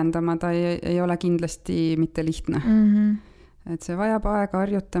hakata rakendama, ta ei ole kindlasti mitte lihtne. Et see vajab aega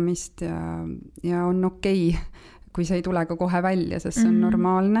harjutamist ja on okei, kui see ei tule ka kohe välja, sest see on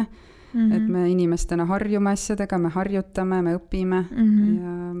normaalne. Et me inimestena harjume asjadega, me harjutame, me õpime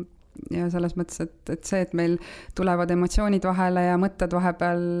ja selles mõttes, et see, et meil tulevad emotsioonid vahele ja mõtted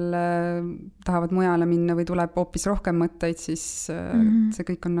vahepeal tahavad mujale minna või tuleb hoopis rohkem mõtteid, siis see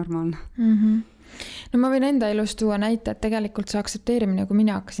kõik on normaalne. No ma võin enda elust tuua näite, et tegelikult see aktsepteerimine, kui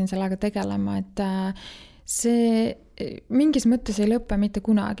mina hakkasin sellega tegelema, et see mingis mõttes ei lõppe mitte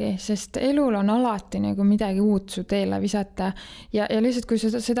kunagi, sest elul on alati nagu midagi uut su teele visata ja lihtsalt kui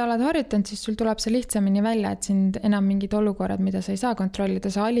seda oled harjutanud, siis sul tuleb see lihtsamini välja, et sind enam mingid olukorrad, mida sa ei saa kontrollida,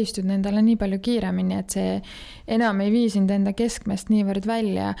 sa alistud nendele nii palju kiiremini, et see enam ei vii sind enda keskmest niivõrd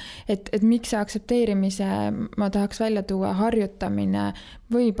välja, et miks see aktsepteerimise ma tahaks välja tuua, harjutamine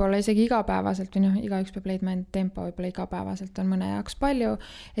võib-olla isegi igapäevaselt või igaüks peab leidma enda tempo, võib-olla igapäevaselt on mõne jaoks palju,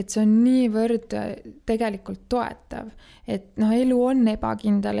 et see on niivõrd tegelikult toetav. Et elu on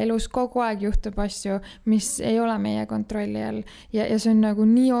ebakindel, elus kogu aeg juhtub asju, mis ei ole meie kontrolli all ja see on nagu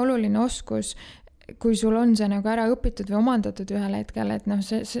nii oluline oskus, kui sul on see nagu ära õpitud või omandatud ühel hetkel, et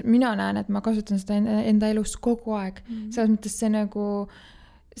mina näen, et ma kasutan seda enda elus kogu aeg. Selles mõttes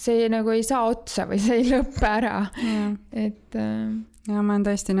see nagu ei saa otsa või see ei lõppe ära. Ja ma olen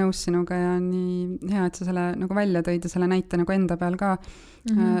täiesti nõus sinuga ja nii hea, et sa selle nagu välja tõid ja selle näite nagu enda peal ka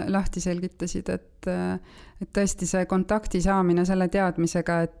lahti selgitasid, et tõesti see kontakti saamine selle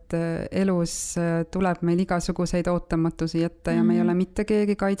teadmisega, et elus tuleb meil igasuguseid ootamatusi ette ja me ei ole mitte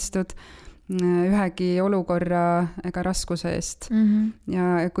keegi kaitstud ühegi olukorra ega raskuse eest.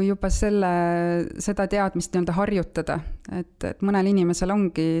 Ja kui juba seda teadmist nii-öelda harjutada, et mõnel inimesel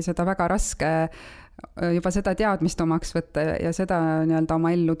ongi seda väga raske juba seda teadmist omaks võtta ja seda nii-öelda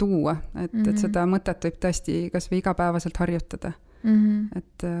oma ellu tuua, et seda mõtet võib tõesti kas või igapäevaselt harjutada.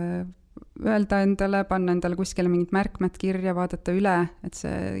 Et öelda endale, panna endale kuskile mingid märkmed kirja, vaadata üle, et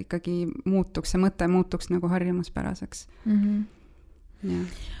see ikkagi muutuks, see mõte muutuks nagu harjumuspäraseks.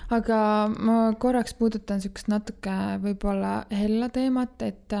 Aga ma korraks puudutan sükest natuke võib-olla hella teemat,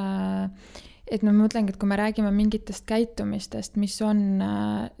 et ma mõtlengi, et kui me räägime mingitest käitumistest, mis on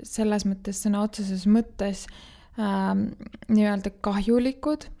selles mõttes sõna otseses mõttes nii-öelda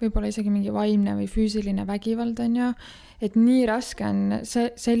kahjulikud, võib-olla isegi mingi vaimne või füüsiline vägivald on ju, et nii raske on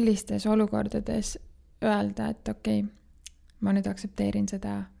sellistes olukordades öelda, et okei, ma nüüd aktsepteerin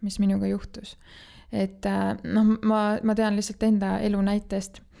seda, mis minuga juhtus. Et ma tean lihtsalt enda elu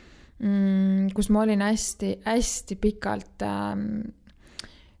näitest, kus ma olin hästi pikalt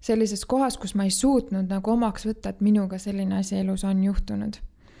sellises kohas, kus ma ei suutnud nagu omaks võtta, et minuga selline asi elus on juhtunud.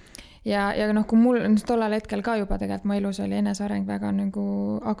 Ja kui mul tollal hetkel ka juba tegelikult mu elus oli eneseareng väga nagu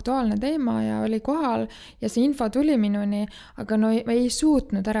aktuaalne teema ja oli kohal ja see info tuli minuni, aga ei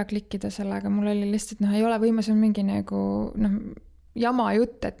suutnud ära klikkida sellega, mul oli lihtsalt, ei ole võimalik, see on mingi nagu jama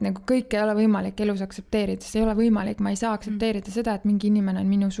jutt, et nagu kõik ei ole võimalik elus aktsepteerida, see ei ole võimalik, ma ei saa aktsepteerida seda, et mingi inimene on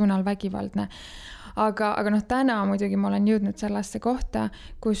minu suunal vägivaldne. Aga täna muidugi ma olen jõudnud sellesse kohta,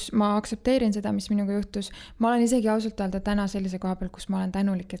 kus ma aktsepteerin seda, mis minuga juhtus. Ma olen isegi ausalt öelda täna sellise koha peal, kus ma olen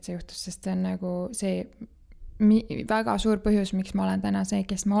tänulik, et see juhtus, sest see on nagu see väga suur põhjus, miks ma olen täna see,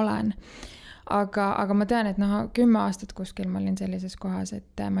 kes ma olen. Aga ma tean, et 10 aastat kuskil ma olin sellises kohas,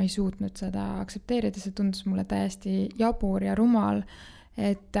 et ma ei suutnud seda aktsepteerida, see tundus mulle täiesti jabur ja rumal.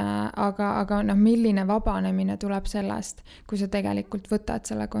 Aga milline vabanemine tuleb sellest, kui sa tegelikult võtad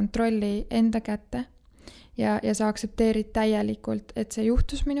selle kontrolli enda kätte ja sa aktsepteerid täielikult, et see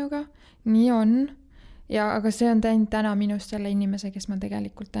juhtus minuga, nii on, aga see on teinud täna minust selle inimese, kes ma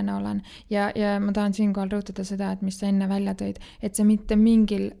tegelikult täna olen. Ja ma tahan siinkohal rõhutada seda, et mis sa enne välja tõid, et see mitte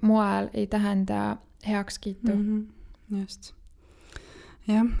mingil moel ei tähenda heakskiitu. Just.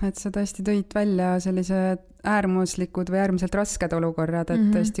 Jah, et sa tõesti tõid välja sellised äärmuslikud või äärmiselt rasked olukorrad, et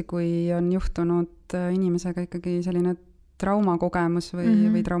tõesti, kui on juhtunud inimesega ikkagi selline traumakogemus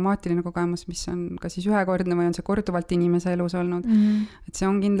või traumaatiline kogemus, mis on ka siis ühekordne või on see korduvalt inimese elus olnud, et see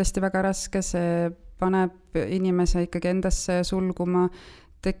on kindlasti väga raske, see paneb inimese ikkagi endasse sulguma,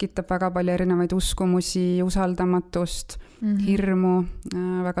 tekitab väga palju erinevaid uskumusi, usaldamatust, hirmu,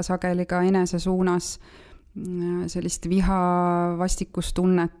 väga sageli ka enese suunas, sellist viha,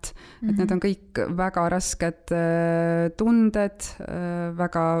 vastikustunnet, et need on kõik väga rasked tunded,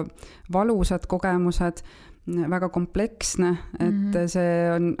 väga valusad kogemused, väga kompleksne, et see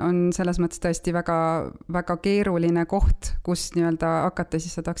on selles mõttes tõesti väga, väga keeruline koht, kus nii-öelda hakata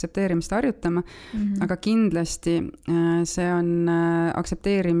siis seda aktsepteerimist harjutama, aga kindlasti see on,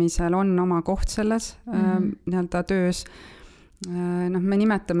 aktsepteerimisel on oma koht selles nii-öelda töös. Me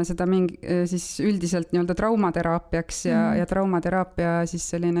nimetame seda siis üldiselt nii-öelda traumateraapiaks ja traumateraapia siis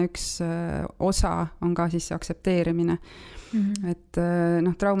selline üks osa on ka siis aktsepteerimine. Et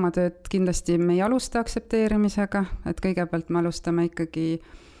traumatööd kindlasti me ei alusta aktsepteerimisega, et kõigepealt me alustame ikkagi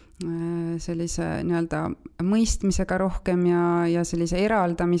sellise nii-öelda mõistmisega rohkem ja sellise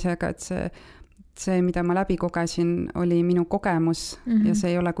eraldamisega, et see, mida ma läbi kogesin, oli minu kogemus ja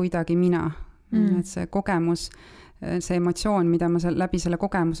see ei ole kuidagi mina. Et see kogemus, see emotsioon, mida ma läbi selle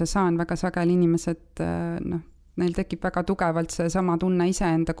kogemuse saan, väga sageli inimesed, neil tekib väga tugevalt see sama tunne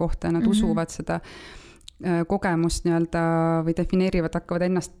iseenda kohta, nad usuvad seda kogemust nii-öelda või hakkavad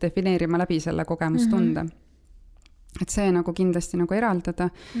ennast defineerima läbi selle kogemustunde. Et see nagu kindlasti nagu eraldada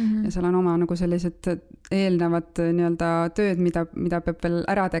ja seal on oma nagu sellised eelnevad nii-öelda tööd, mida peab veel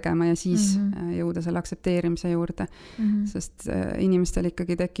ära tegema ja siis jõuda selle aktsepteerimise juurde. Sest inimestel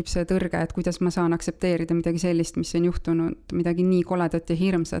ikkagi tekib see tõrge, et kuidas ma saan aktsepteerida midagi sellist, mis on juhtunud, midagi nii koledat ja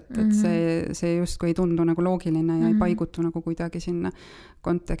hirmsat, et see justkui ei tundu nagu loogiline ja ei paigutu nagu kuidagi sinna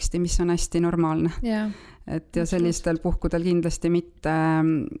konteksti, mis on hästi normaalne. Et ja sellistel puhkudel kindlasti mitte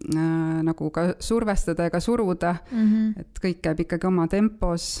nagu ka survestada ega suruda, et kõik käib ikkagi oma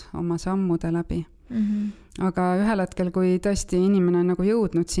tempos, oma sammude läbi. Aga ühel hetkel, kui tõesti inimene on nagu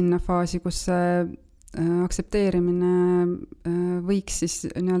jõudnud sinna faasi, kus see aktsepteerimine võiks siis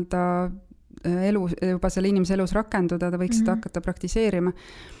nii-öelda juba selle inimese elus rakenduda, ta võiks seda hakata praktiseerima.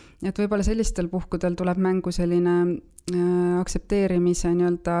 Et võib-olla sellistel puhkudel tuleb mängu selline aktsepteerimise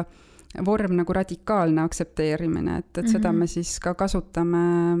nii-öelda vorm nagu radikaalne aktsepteerimine, et seda me siis ka kasutame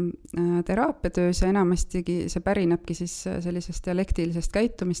teraapiatöös ja enamastigi see pärinebki siis sellisest dialektilisest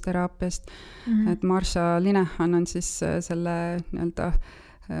käitumisteraapiast, et Marsha Linehan on siis selle nii-öelda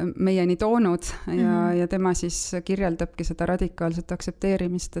meieni toonud ja tema siis kirjeldabki seda radikaalset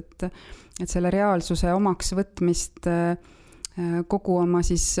aktsepteerimist, et selle reaalsuse omaks võtmist kogu oma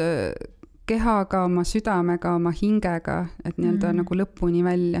siis kehaga, oma südamega, oma hingega, et nii-öelda nagu lõpuni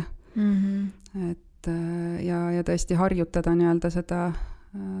välja. Et ja tõesti harjutada nii-öelda seda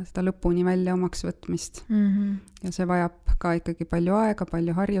lõpuni välja omaks võtmist. Ja see vajab ka ikkagi palju aega,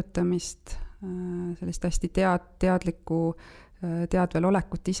 palju harjutamist, sellist hästi teadlikku teadvel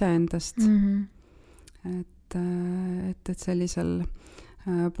olekut iseendast. Et sellisel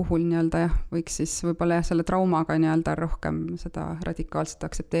puhul nii-öelda võiks siis võib-olla selle traumaga nii-öelda rohkem seda radikaalset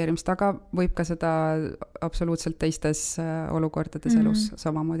aktsepteerimist, aga võib ka seda absoluutselt teistes olukordades elus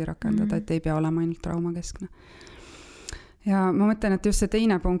samamoodi rakendada, et ei pea olema ainult traumakeskne. Ja ma mõtlen, et just see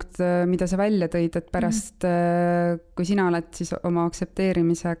teine punkt, mida sa välja tõid, et pärast, kui sina oled siis oma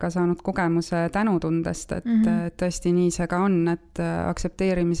aktsepteerimisega saanud kogemuse tänutundest, et tõesti nii see ka on, et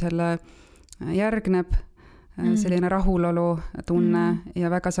aktsepteerimisele järgneb selline rahulolu tunne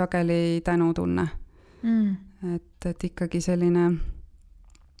ja väga sageli tänutunne. Et ikkagi selline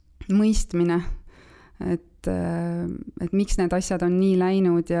mõistmine, et miks need asjad on nii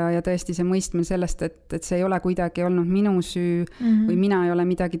läinud ja tõesti see mõistmine sellest, et see ei ole kuidagi olnud minu süü või mina ei ole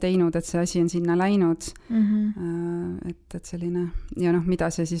midagi teinud, et see asi on sinna läinud. Et selline, ja mida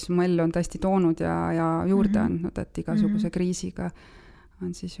see siis mu ellu on tõesti toonud ja juurde andnud, et igasuguse kriisiga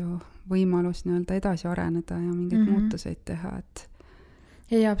on siis ju võimalus nii-öelda edasi areneda ja mingeid muutuseid teha, et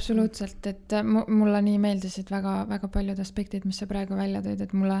ei, absoluutselt, et mulle nii meeldisid väga paljud aspektid, mis sa praegu välja tõid,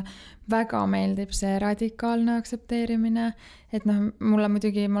 et mulle väga meeldib see radikaalne aktsepteerimine, et mulle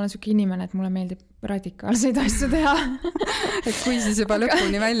muidugi, ma olen selline inimene, et mulle meeldib radikaalseid asju teha. Et kui siis juba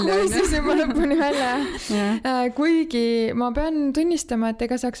lõpuni välja. Kui siis juba lõpuni välja. Kuigi ma pean tunnistama, et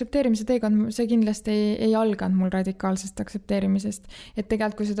ega see aktsepteerimise teekond, see kindlasti ei alganud mul radikaalsest aktsepteerimisest. Et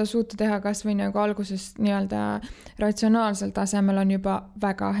tegelikult, kui seda suuta teha kas või nagu alguses nii-öelda ratsionaalsel tasemel on juba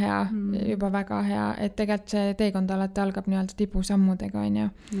väga hea, et tegelikult see teekond alati algab nii-öelda tibusammudega, on ju.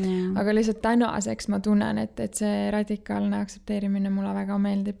 Aga lihtsalt tänaseks ma tunnen, et see radikaalne aktsepteerimine mulle väga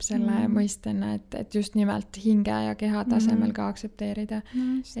meeldib selle mõistena, et just nimelt hinge ja keha tasemel ka aktsepteerida.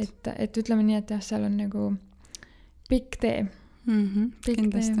 Et ütleme nii, et jah, seal on nagu pikk tee.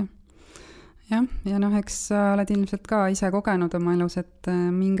 Kindlasti. Ja eks sa oled ilmselt ka ise kogenud oma elus, et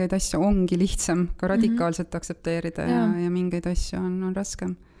mingeid asju ongi lihtsam ka radikaalselt aktsepteerida ja mingeid asju on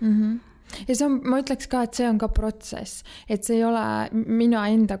raskem. Ja see on, ma ütleks ka, et see on ka protsess, et see ei ole mina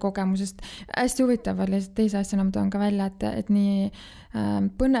enda kogemusest. Hästi huvitav oli teise asjana ma toon ka välja, et nii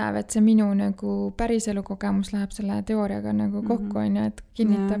põnev, et see minu nagu päriselu kogemus läheb selle teooriaga nagu kokku, on ju, et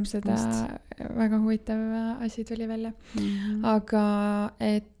kinnitab seda, väga huvitav asi tuli välja. Aga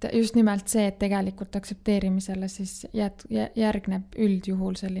et just nimelt see, et tegelikult aktsepteerimisele siis järgneb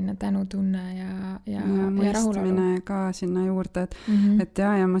üldjuhul selline tänutunne ja rahulolu. Mõistmine ka sinna juurde, et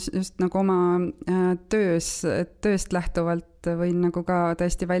ja ma just nagu oma tööst lähtuvalt võin nagu ka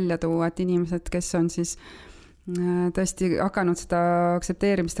tõesti välja tuua, et inimesed, kes on siis tõesti hakanud seda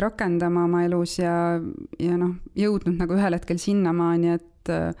aktsepteerimist rakendama oma elus ja jõudnud nagu ühel hetkel sinnamaani,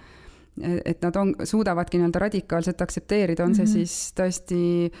 et nad suudavadki nii-öelda radikaalselt aktsepteerida, on see siis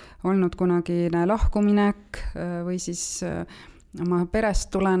tõesti olnud kunagine lahkuminek või siis oma perest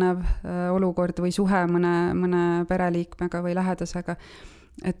tulenev olukord või suhe mõne pereliikmega või lähedasega.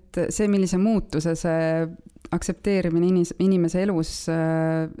 Et see, millise muutuse see aktsepteerimine inimese elus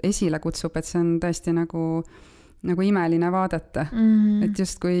esile kutsub, et see on tõesti nagu imeline vaadata. Et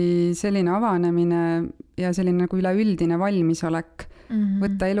just kui selline avanemine ja selline nagu üleüldine valmisolek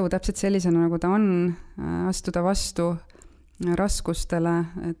võtta elu täpselt sellisena, nagu ta on, astuda vastu raskustele,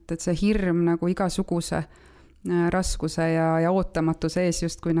 et see hirm nagu igasuguse raskuse ja ootamatuse ees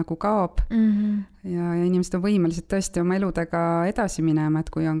justkui nagu kaob ja inimesed on võimelised tõesti oma eludega edasi minema, et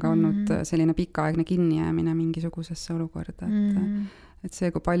kui on ka olnud selline pikaaegne kinnijäämine mingisugusesse olukorda, et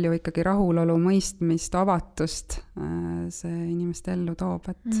see, kui palju ikkagi rahulolu, mõistmist, avatust see inimeste ellu toob,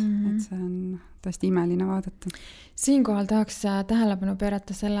 et see on tõesti imeline vaadata. Siinkohal tahaks tähelepanu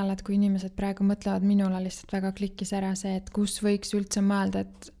pöörata sellele, et kui inimesed praegu mõtlevad, minule lihtsalt väga klikkis ära see, et kus võiks üldse mõelda,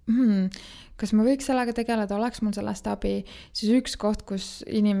 et kas ma võiks sellega tegeleda, oleks mul sellest abi, siis üks koht, kus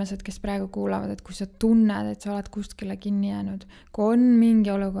inimesed, kes praegu kuulavad, et kui sa tunned, et sa oled kuskile kinni jäänud, kui on mingi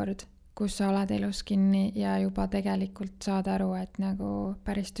olukord, kus sa oled elus kinni ja juba tegelikult saad aru, et nagu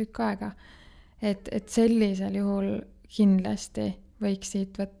päris tükk aega, et sellisel juhul kindlasti võiks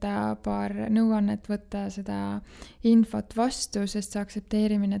siit võtta paar nõuannet, võtta seda infot vastu, sest see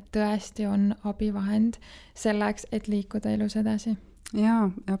aktsepteerimine tõesti on abivahend selleks, et liikuda elus edasi. Jaa,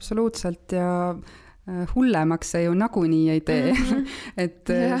 absoluutselt ja hullemaks see ju nagunii ei tee,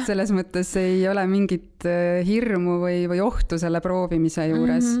 et selles mõttes ei ole mingit hirmu või ohtu selle proovimise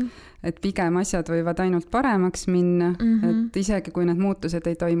juures, et pigem asjad võivad ainult paremaks minna, et isegi kui need muutused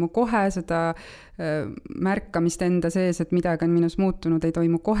ei toimu kohe, seda märkamist enda sees, et midagi on minus muutunud, ei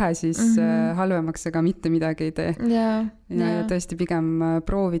toimu kohe, siis halvemaks ega mitte midagi ei tee. Ja tõesti pigem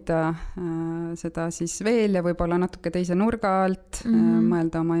proovida seda siis veel ja võib-olla natuke teise nurga alt,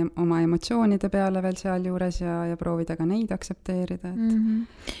 mõelda oma emotsioonide peale veel seal juures ja proovida ka neid aktsepteerida.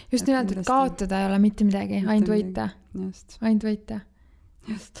 Just nimelt, et kaotada ei ole mitte midagi, ainult võita. Ainult võita.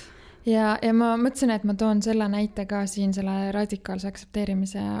 Just. Ja ma mõtlesin, et ma toon selle näite ka siin selle radikaalse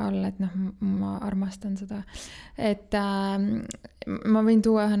aktsepteerimise all, et ma armastan seda. Et ma võin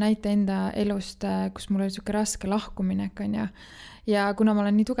tuua ühe näite enda elust, kus mul oli siuke raske lahkuminek, on ja kuna ma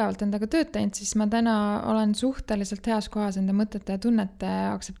olen nii tugevalt endaga tööd teinud, siis ma täna olen suhteliselt heas kohas enda mõtete ja tunnete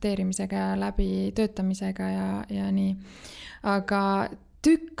aktsepteerimisega ja läbi töötamisega ja nii. Aga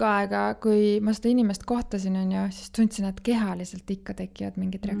tükk aega, kui ma seda inimest kohtasin, siis tundsin, et kehaliselt ikka tekivad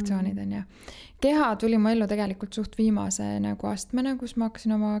mingid reaktsioonid. Keha tuli mu ellu tegelikult suht viimase nagu astmena, kus ma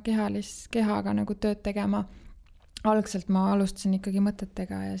hakkasin oma kehaga nagu tööd tegema. Algselt ma alustasin ikkagi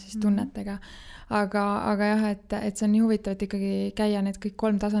mõtetega ja siis tunnetega. Aga jah, et see on nii huvitav, et ikkagi käia need kõik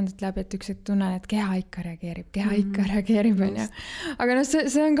 3 tasandit läbi, et üks tunnen, et keha ikka reageerib. Aga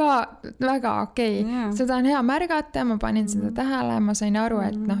see on ka väga okei. Seda on hea märgata, ma panin seda tähele, ma sain aru,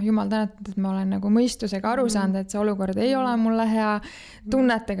 et jumal tänatud, et ma olen nagu mõistusega aru saanud, et see olukord ei ole mulle hea.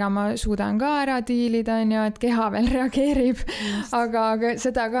 Tunnetega ma suudan ka ära diilida, et keha veel reageerib, aga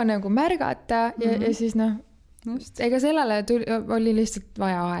seda ka nagu märgata ja siis ega sellele oli lihtsalt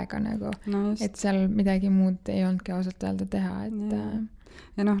vaja aega nagu, et seal midagi muud ei olnudki ausalt öelda teha,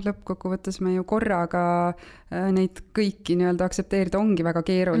 et ja lõppkokkuvõttes me ju korraga neid kõiki nii-öelda aktsepteerida ongi väga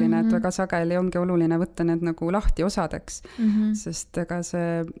keeruline, et väga sageli ongi oluline võtta need nagu lahti osadeks, sest ega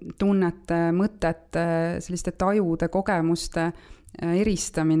see tunnete, mõtete, selliste tajude, kogemuste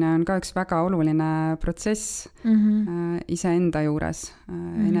eristamine on ka üks väga oluline protsess iseenda juures,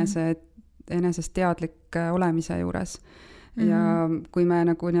 enesest teadlik olemise juures. Ja kui me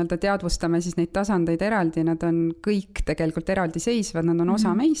nagu nii-öelda teadvustame siis neid tasandeid eraldi, nad on kõik tegelikult eraldi seisvad, nad on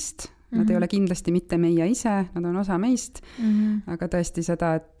osa meist, nad ei ole kindlasti mitte meie ise, nad on osa meist, aga tõesti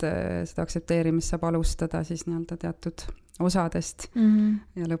seda, et seda aktsepteerimist saab alustada siis nii-öelda teatud osadest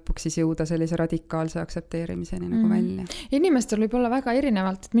ja lõpuks siis jõuda sellise radikaalse aktsepteerimiseni nagu välja. Inimestel võib olla väga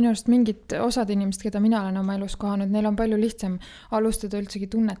erinevalt, et minu arust mingid osad inimesed, keda mina olen oma elus kohanud, neil on palju lihtsam alustada üldsegi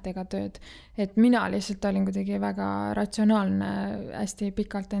tunnetega tööd. Et mina lihtsalt olin kuidagi väga ratsionaalne, hästi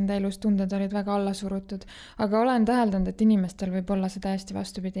pikalt enda elus tunded olid väga alla surutud, aga olen täheldanud, et inimestel võib olla seda hästi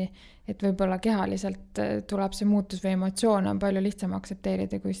vastupidi, et võib-olla kehaliselt tuleb see muutus või emotsioon on palju lihtsam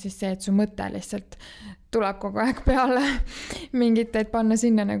aktsepteerida, kui siis see, et su mõte lihtsalt tuleb kogu aeg peale mingit, et panna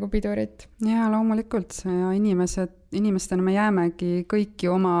sinna nagu pidurit. Ja loomulikult ja inimestena me jäämegi kõiki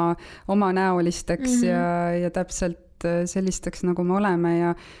oma näolisteks ja täpselt sellisteks, nagu me oleme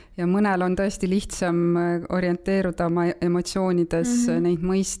ja mõnel on tõesti lihtsam orienteeruda oma emotsioonides, neid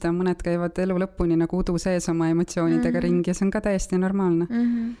mõista, mõned käivad elu lõpuni nagu udu sees oma emotsioonidega ringi ja see on ka täiesti normaalne.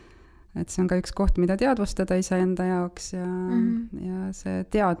 Et see on ka üks koht, mida teadvustada iseenda jaoks ja see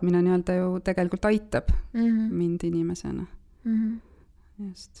teadmine nii-öelda ju tegelikult aitab mind inimesena.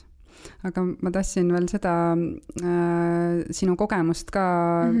 Just. Aga ma tahtsin veel seda sinu kogemust ka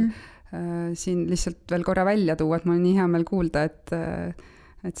siin lihtsalt veel korra välja tuua, et mul on nii hea meel kuulda,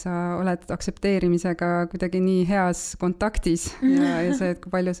 et sa oled aktsepteerimisega kuidagi nii heas kontaktis ja see, et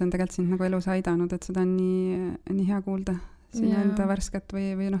kui palju see on tegelikult sind nagu elus aidanud, et seda on nii hea kuulda. Siin enda värsket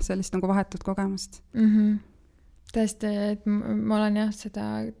või sellist nagu vahetut kogemust. Tõesti, et ma olen seda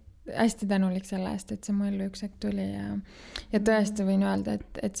hästi tänulik selle eest, et see mu ellu üks hetk tuli ja tõesti võin öelda,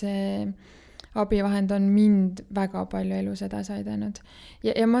 et see abivahend on mind väga palju elus edasi aidanud.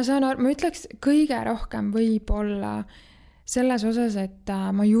 Ja ma saan aru, ma ütleks kõige rohkem võib olla selles osas, et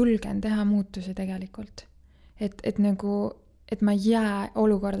ma julgen teha muutusi tegelikult. Et ma ei jää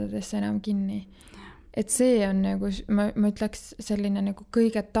olukordadesse enam kinni. Et see on nagu, ma ütleks selline nagu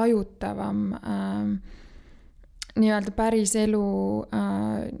kõige tajutavam nii-öelda päris elu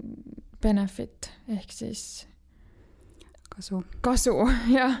benefit, ehk siis kasu,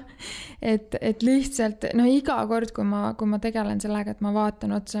 jah. Et lihtsalt, iga kord, kui ma tegelen sellega, et ma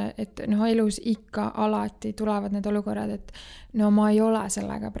vaatan otsa, et elus ikka alati tulevad need olukorrad, et ma ei ole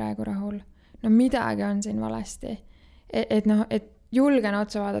sellega praegu rahul. Midagi on siin valesti. Et julgen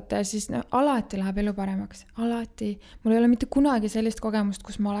otsa vaadata ja siis alati läheb elu paremaks. Alati. Mul ei ole mitte kunagi sellist kogemust,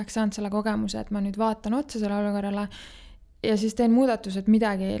 kus ma oleks saanud selle kogemuse, et ma nüüd vaatan otsa selle olukorrale ja siis teen muudatus, et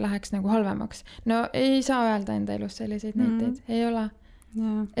midagi läheks nagu halvemaks. Ei saa öelda enda elus selliseid näiteid. Ei ole.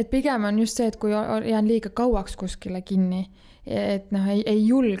 Et pigem on just see, et kui jään liiga kauaks kuskile kinni, et ei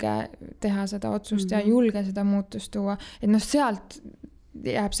julge teha seda otsust ja julge seda muutust tuua, et sealt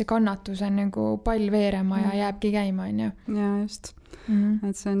jääb see kannatuse nagu pall veerema ja jääbki käima, on ju. Ja just.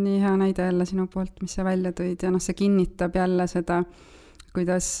 Et see on nii hea näide jälle sinu poolt, mis sa välja tõid ja see kinnitab jälle seda,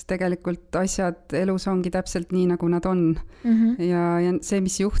 kuidas tegelikult asjad elus ongi täpselt nii, nagu nad on. Ja see,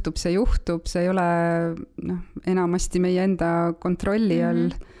 mis juhtub, see ei ole enamasti meie enda kontrolli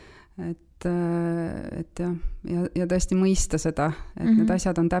all. ja tõesti mõista seda, et need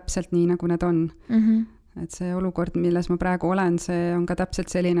asjad on täpselt nii, nagu need on. Et see olukord, milles ma praegu olen, see on ka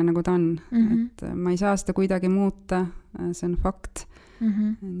täpselt selline, nagu ta on. Et ma ei saa seda kuidagi muuta, see on fakt.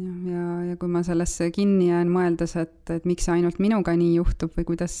 Ja kui ma sellesse kinni jään mõeldes, et miks see ainult minuga nii juhtub või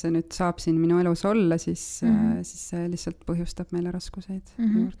kuidas see nüüd saab siin minu elus olla, siis see lihtsalt põhjustab meile raskuseid.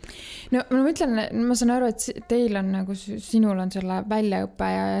 No ma mõtlen, ma saan aru, et teil on nagu, sinul on selle väljaõppe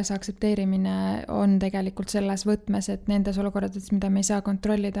ja see aktsepteerimine on tegelikult selles võtmes, et nendes olukordades, mida me ei saa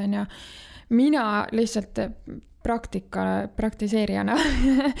kontrollida, on ja mina lihtsalt praktiseerijana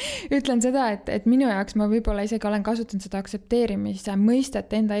ütlen seda, et minu jaoks ma võib-olla isegi olen kasutanud seda aktsepteerimise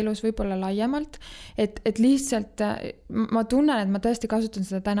mõistet enda elus võib-olla laiemalt, et lihtsalt ma tunnen, et ma tõesti kasutan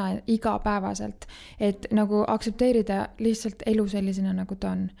seda täna igapäevaselt, et nagu aktsepteerida lihtsalt elu sellisena, nagu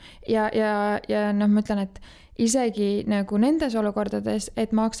ta on. Ja noh, ma ütlen, et isegi nagu nendes olukordades,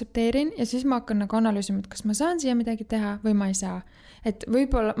 et ma aktsepteerin ja siis ma hakkan nagu analüüsima, et kas ma saan siia midagi teha või ma ei saa. Et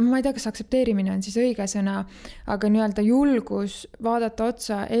võib-olla, ma ei tea, kas aktsepteerimine on siis õige sõna, aga nii-öelda julgus vaadata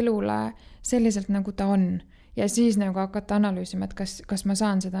otsa elule selliselt, nagu ta on. Ja siis nagu hakata analüüsima, et kas ma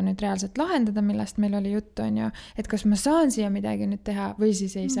saan seda nüüd reaalselt lahendada, millest meil oli juttu, on ju, et kas ma saan siia midagi nüüd teha või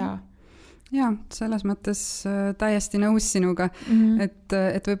siis ei saa. Ja, selles mõttes täiesti nõus sinuga,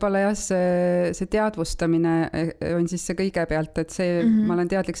 et võib-olla jah, see teadvustamine on siis see kõigepealt, et see, ma olen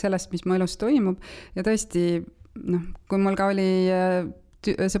teadlik sellest, mis mu elus toimub ja tõesti, noh, kui mul ka oli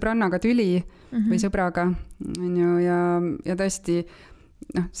sõbrannaga tüli või sõbraga, on ju, ja tõesti,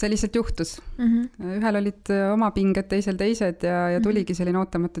 noh, see lihtsalt juhtus. Ühel olid oma pinged, teisel teised ja tuligi selline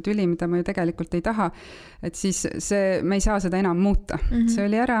ootamatu tüli, mida ma ju tegelikult ei taha. Et siis me ei saa seda enam muuta. See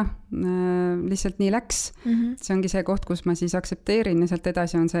oli ära, lihtsalt nii läks. See ongi see koht, kus ma siis aktsepteerin ja sealt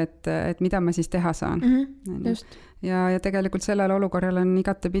edasi on see, et mida ma siis teha saan. Just. Ja tegelikult sellel olukorral on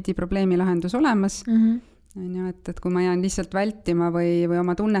igatepidi probleemi lahendus olemas. Et kui ma jään lihtsalt vältima või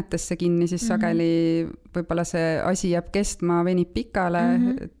oma tunnetesse kinni, siis sageli võib-olla see asi jääb kestma, venib pikale,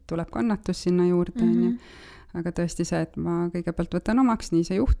 tuleb kannatus sinna juurde. Aga tõesti see, et ma kõigepealt võtan omaks, nii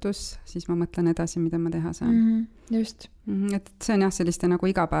see juhtus, siis ma mõtlen edasi, mida ma teha saan. Just. Et see on jah selliste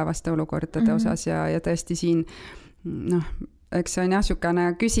nagu igapäevaste olukordade osas ja tõesti siin, noh, eks see on jah sükane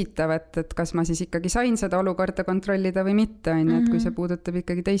küsitav, et kas ma siis ikkagi sain seda olukorda kontrollida või mitte, on, et kui see puudutab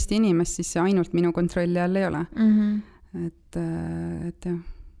ikkagi teist inimest, siis see ainult minu kontrolli all ei ole. Et jah.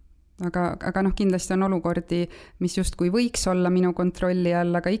 Aga noh, kindlasti on olukordi, mis justkui võiks olla minu kontrolli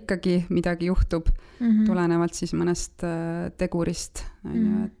all, aga ikkagi midagi juhtub tulenevalt siis mõnest tegurist,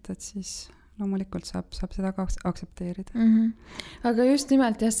 et siis loomulikult saab seda ka aktsepteerida. Aga just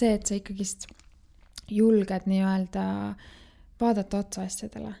nimelt jah see, et sa ikkagi julged nii-öelda vaadata otsa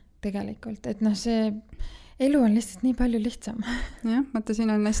asjadele tegelikult, et noh, see elu on lihtsalt nii palju lihtsam. Jah, mõtta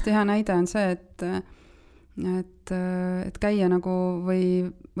siin on hästi hea näide on see, et käia nagu või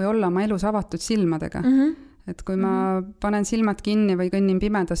olla oma elus avatud silmadega. Et kui ma panen silmad kinni või kõnnin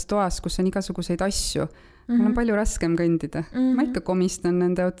pimedas toas, kus on igasuguseid asju, mul on palju raskem kõndida. Ma ikka komistan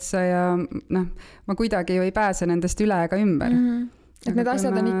nende otsa ja noh, ma kuidagi ju ei pääse nendest üle ega ümber. Et need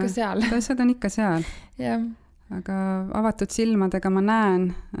asjad on ikka seal. Need asjad on ikka seal. Jah. Aga avatud silmadega ma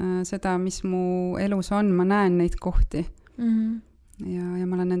näen seda, mis mu elus on, ma näen neid kohti ja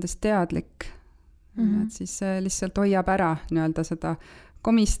ma olen nendest teadlik. Et siis lihtsalt hoiab ära nii-öelda seda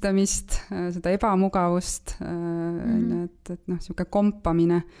komistamist, seda ebamugavust, et noh, siuke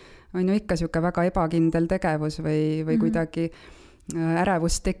kompamine on ju ikka siuke väga ebakindel tegevus või kuidagi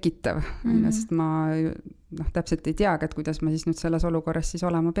ärevust tekitav, sest ma täpselt ei teagi, et kuidas ma siis nüüd selles olukorras siis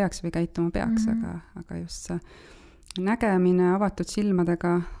olema peaks või käituma peaks, aga just see nägemine, avatud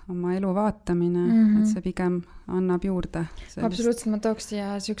silmadega oma elu vaatamine, et see pigem annab juurde. Absoluutselt, ma tooks siia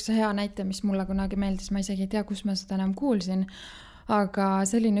siukse hea näite, mis mulle kunagi meeldis, ma isegi ei tea, kus ma seda enam kuulsin, aga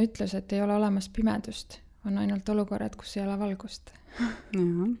selline ütlus, et ei ole olemas pimedust, on ainult olukorrad, kus ei ole valgust.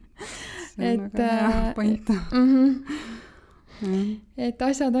 Jah, see on väga hea point. Et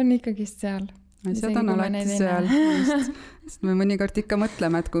asjad on ikkagi seal. Asjad on alati seal. Sest me mõnikord ikka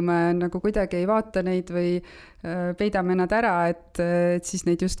mõtleme, et kui me nagu kuidagi ei vaata neid või peidame nad ära, et siis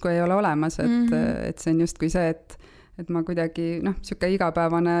neid justkui ei ole olemas. Et see on justkui see, et ma kuidagi, noh, siuke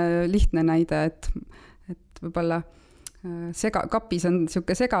igapäevane lihtne näide, et võib-olla kapis on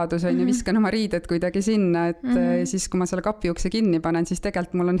siuke segadus ja viskan oma riided kuidagi sinna, et siis kui ma selle kapi ukse kinni panen, siis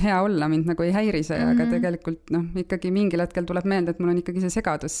tegelikult mul on hea olla, mind nagu ei häiri see, aga tegelikult noh, ikkagi mingil hetkel tuleb meelde, et mul on ikkagi see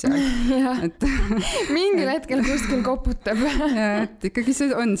segadus seal. Et mingil hetkel kuskil koputab. Et ikkagi see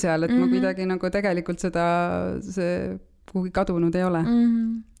on seal, et ma kuidagi nagu tegelikult see kuhugi kadunud ei ole.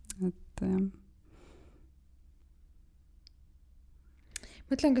 Et jah.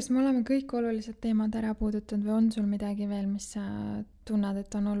 Mõtlen, kas me oleme kõik olulised teemad ära puudutanud või on sul midagi veel, mis sa tunned,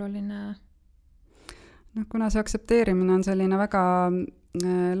 et on oluline? Kuna see aktsepteerimine on selline väga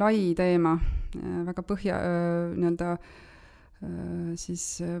lai teema, väga siis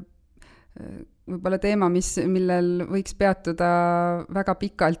võib-olla teema, millel võiks peatuda väga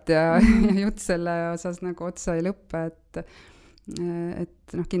pikalt ja jutt selle osas nagu otsa ei lõppe, et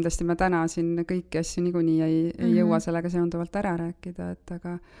kindlasti ma täna siin kõiki asju niikuinii ei jõua sellega seonduvalt ära rääkida, et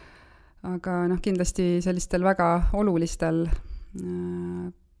aga kindlasti sellistel väga olulistel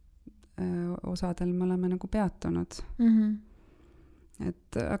osadel me oleme nagu peatunud.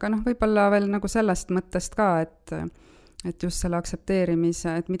 Aga võib-olla veel nagu sellest mõttest ka, et just selle aktsepteerimise,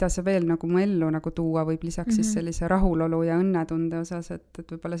 et mida see veel nagu mu ellu nagu tuua võib lisaks siis sellise rahulolu ja õnnetunde osas, et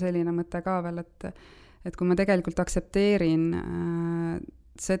võib-olla selline mõte ka veel, et kui ma tegelikult aktsepteerin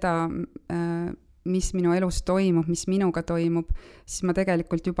seda, mis minu elus toimub, mis minuga toimub, siis ma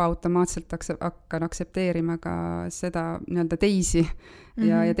tegelikult juba automaatselt hakkan aktsepteerima ka seda nii-öelda teisi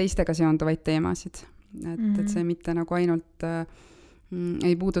ja teistega seonduvaid teemasid. Et see mitte nagu ainult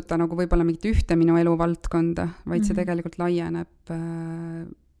ei puuduta nagu võib-olla mingit ühte minu eluvaldkonda, vaid see tegelikult laieneb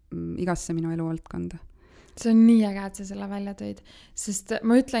igasse minu eluvaldkonda. See on nii äge, et sa selle välja tõid, sest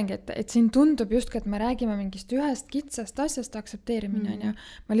ma ütlengi, et siin tundub justkui, et me räägime mingist ühest kitsast asjast, aktsepteerimine on ja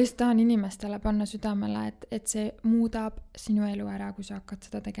ma lihtsalt tahan inimestele panna südamele, et see muudab sinu elu ära, kui sa hakkad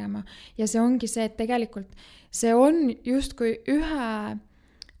seda tegema. Ja see ongi see, et tegelikult see on justkui ühe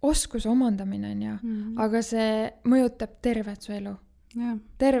oskuse omandamine, aga see mõjutab tervet su elu.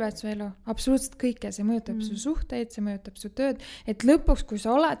 Tervet su elu, absoluutselt kõike, see mõjutab su suhteid, see mõjutab su tööd, et lõpuks, kui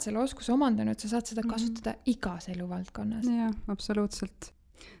sa oled selle oskuse omandanud, sa saad seda kasutada igas eluvaldkonnas. Absoluutselt.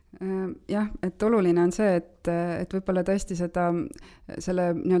 Et oluline on see, et võib-olla tõesti selle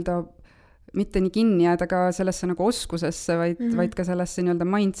nii-öelda mitte nii kinni jääda ka sellesse nagu oskusesse, vaid ka sellesse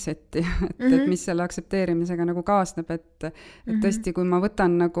nii-öelda mindseti, et mis selle aktsepteerimisega nagu kaasneb, et tõesti, kui ma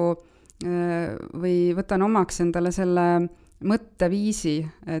võtan nagu või võtan omaks endale selle mõtteviisi,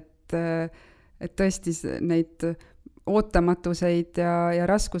 et tõesti neid ootamatuseid ja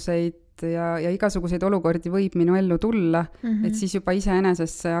raskuseid ja igasuguseid olukordi võib minu ellu tulla, et siis juba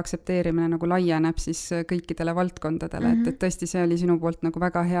iseenesest see aktsepteerimine nagu laieneb siis kõikidele valdkondadele, et tõesti see oli sinu poolt nagu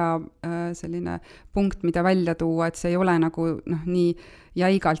väga hea selline punkt, mida välja tuua, et see ei ole nagu nii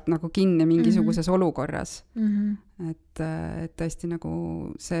jäigalt nagu kinni mingisuguses olukorras. Et tõesti nagu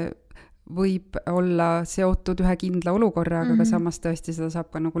see võib olla seotud ühe kindla olukorraga, aga samas tõesti seda saab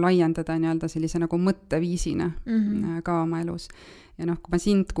ka nagu laiendada nii-öelda sellise nagu mõtteviisina ka oma elus. Ja kui ma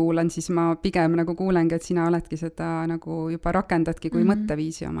sind kuulan, siis ma pigem nagu kuulengi, et sina oledki seda nagu juba rakendadki kui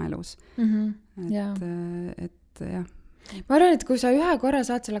mõtteviisi oma elus. Et jah. Ma arvan, et kui sa ühe korra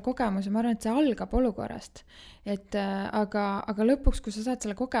saad selle kogemuse, ma arvan, et see algab olukorrast. Aga lõpuks, kui sa saad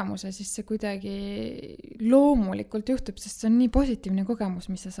selle kogemuse, siis see kuidagi loomulikult juhtub, sest see on nii positiivne kogemus,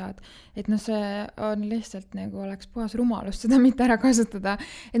 mis sa saad. Et see on lihtsalt nagu oleks puhas rumalus seda mitte ära kasutada.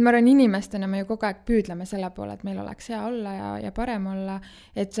 Et ma arvan, inimestena me ju kogu aeg püüdleme selle poole, et meil oleks hea olla ja parem olla.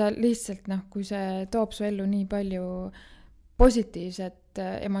 Et sa lihtsalt, kui see toob su ellu nii palju positiivset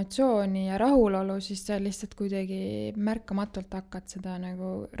emotsiooni ja rahulolu, siis sa lihtsalt kuidagi märkamatult hakkad seda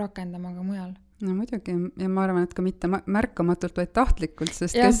nagu rakendama ka mujal. No muidugi, ja ma arvan, et ka mitte märkamatult, vaid tahtlikult,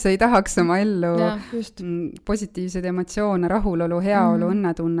 sest kes ei tahaks oma ellu positiivseid emotsioone, rahulolu, heaolu,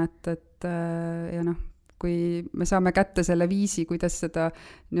 õnnetunnet, ja kui me saame kätte selle viisi, kuidas seda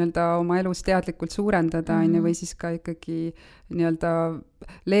nii-öelda oma elus teadlikult suurendada, või siis ka ikkagi nii-öelda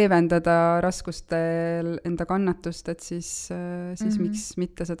leevendada raskustel enda kannatust, et siis miks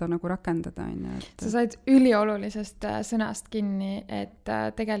mitte seda nagu rakendada. Sa said üliolulisest sõnast kinni, et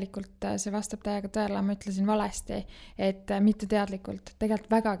tegelikult see vastab täiega tõele, ma ütlesin valesti, et mitte teadlikult,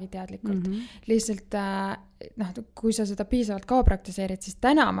 tegelikult vägagi teadlikult. Lihtsalt kui sa seda piisavalt kaua praktiseerid, siis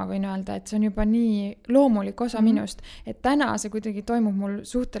täna ma võin öelda, et see on juba nii loomulik osa minust, et täna see kuidagi toimub mul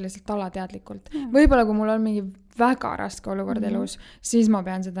suhteliselt alateadlikult. Võib-olla kui mul on mingi väga raske olukord elus, siis ma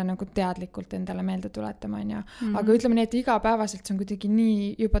pean seda nagu teadlikult endale meelde tuletama. Aga ütleme nii, et igapäevaselt see on kuidagi nii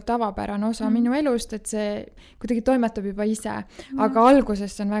juba tavapärane osa minu elust, et see kuidagi toimetab juba ise. Aga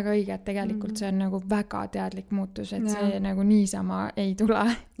alguses see on väga õige, et tegelikult see on nagu väga teadlik muutus, et see nagu niisama ei tule.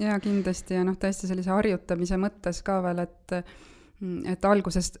 Ja kindlasti ja tõesti sellise harjutamise mõttes ka veel, et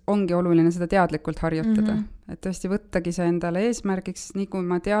algusest ongi oluline seda teadlikult harjutada. Et tõesti võttagi see endale eesmärgiks, nii kui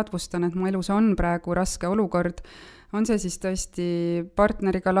ma teadvustan, et mu elus on praegu raske olukord, on see siis tõesti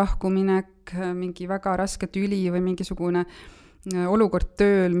partneriga lahkuminek, mingi väga raske tüli või mingisugune olukord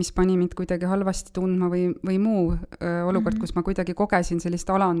tööl, mis pani mind kuidagi halvasti tundma või muu olukord, kus ma kuidagi kogesin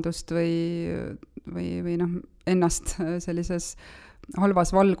sellist alandust või ennast sellises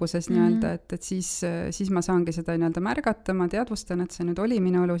halvas valguses nii-öelda, et siis ma saangi seda nii-öelda märgata, ma teadvustan, et see nüüd oli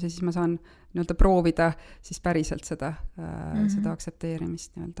minu elus ja siis ma saan nii-öelda proovida siis päriselt seda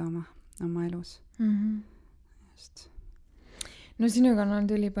aktsepteerimist nii-öelda oma elus. Just. No sinuga on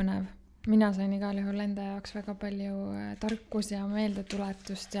olnud ülipõnev. Mina sain igal juhul enda jaoks väga palju tarkus ja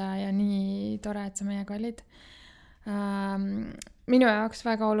meeldetuletust ja nii tore, et sa meiega olid. Minu jaoks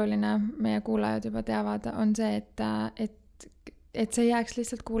väga oluline, meie kuulajad juba teavad, on see, et see jääks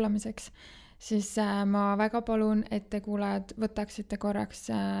lihtsalt kuulamiseks. Siis ma väga palun, et te kuulajad võtaksite korraks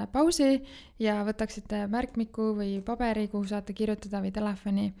pausi ja võtaksite märkmiku või paberi, kuhu saate kirjutada või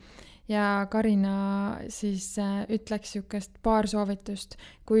telefoni. Ja Karina siis ütleks sükest paar soovitust,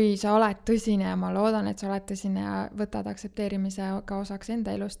 kui sa oled tõsine ja ma loodan, et sa oled tõsine ja võtad aktsepteerimise ka osaks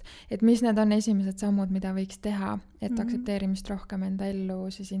enda elust, et mis need on esimesed sammud, mida võiks teha, et aktsepteerimist rohkem enda ellu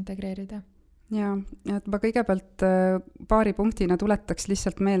siis integreerida? Ja et ma kõigepealt paari punktina tuletaks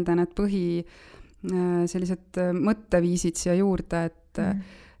lihtsalt meelde need sellised mõtteviisid siia juurde,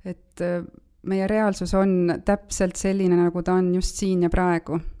 et meie reaalsus on täpselt selline, nagu ta on just siin ja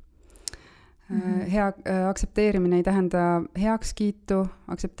praegu. Aktsepteerimine ei tähenda heakskiitu,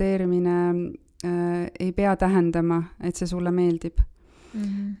 aktsepteerimine ei pea tähendama, et see sulle meeldib.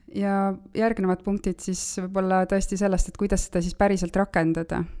 Ja järgnevad punktid siis võib-olla tõesti sellest, et kuidas seda siis päriselt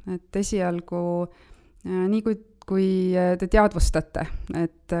rakendada. Et esialgu, nii kui te teadvustate,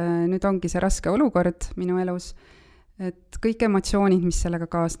 et nüüd ongi see raske olukord minu elus, et kõik emotsioonid, mis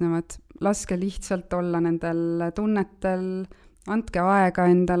sellega kaasnevad, laske lihtsalt olla nendel tunnetel, andke aega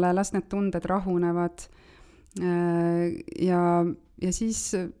endale, las need tunded rahunevad ja siis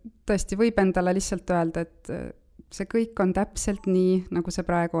tõesti võib endale lihtsalt öelda, et see kõik on täpselt nii, nagu see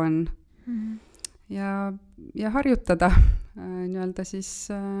praegu on. Ja harjutada nii-öelda siis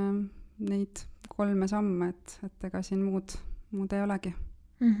neid 3 samme, et ega siin muud ei olegi.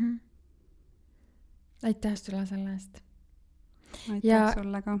 Aitäh sulle selle eest. Aitäh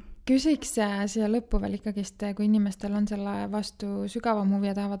sulle ka. Küsiks siia lõppu veel ikkagist, kui inimestel on selle vastu sügavam huvi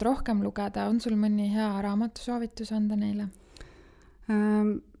ja tahavad rohkem lugeda, on sul mõni hea raamatusoovitus anda neile?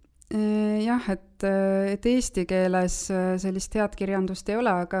 Jah, et eesti keeles sellist head kirjandust ei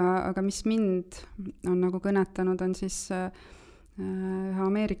ole, aga mis mind on nagu kõnetanud, on siis ühe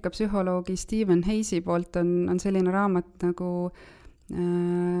Ameerika psühholoogi Stephen Hayesi poolt on selline raamat nagu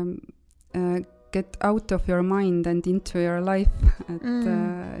Get out of your mind and into your life,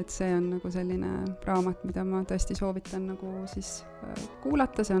 et see on nagu selline raamat, mida ma tõesti soovitan nagu siis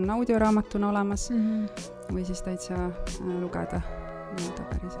kuulata, see on audioraamatuna olemas või siis täitsa lugeda nii-öelda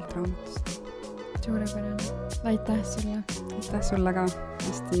päriselt raamatust. Suurepärane. Aitäh sulle. Aitäh sulle ka.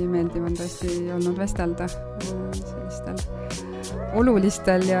 Hästi meeldiv on tõesti olnud vestelda sellistel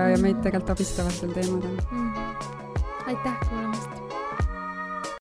olulistel ja meid tegelikult abistavatel teemadel. Aitäh kuulamast.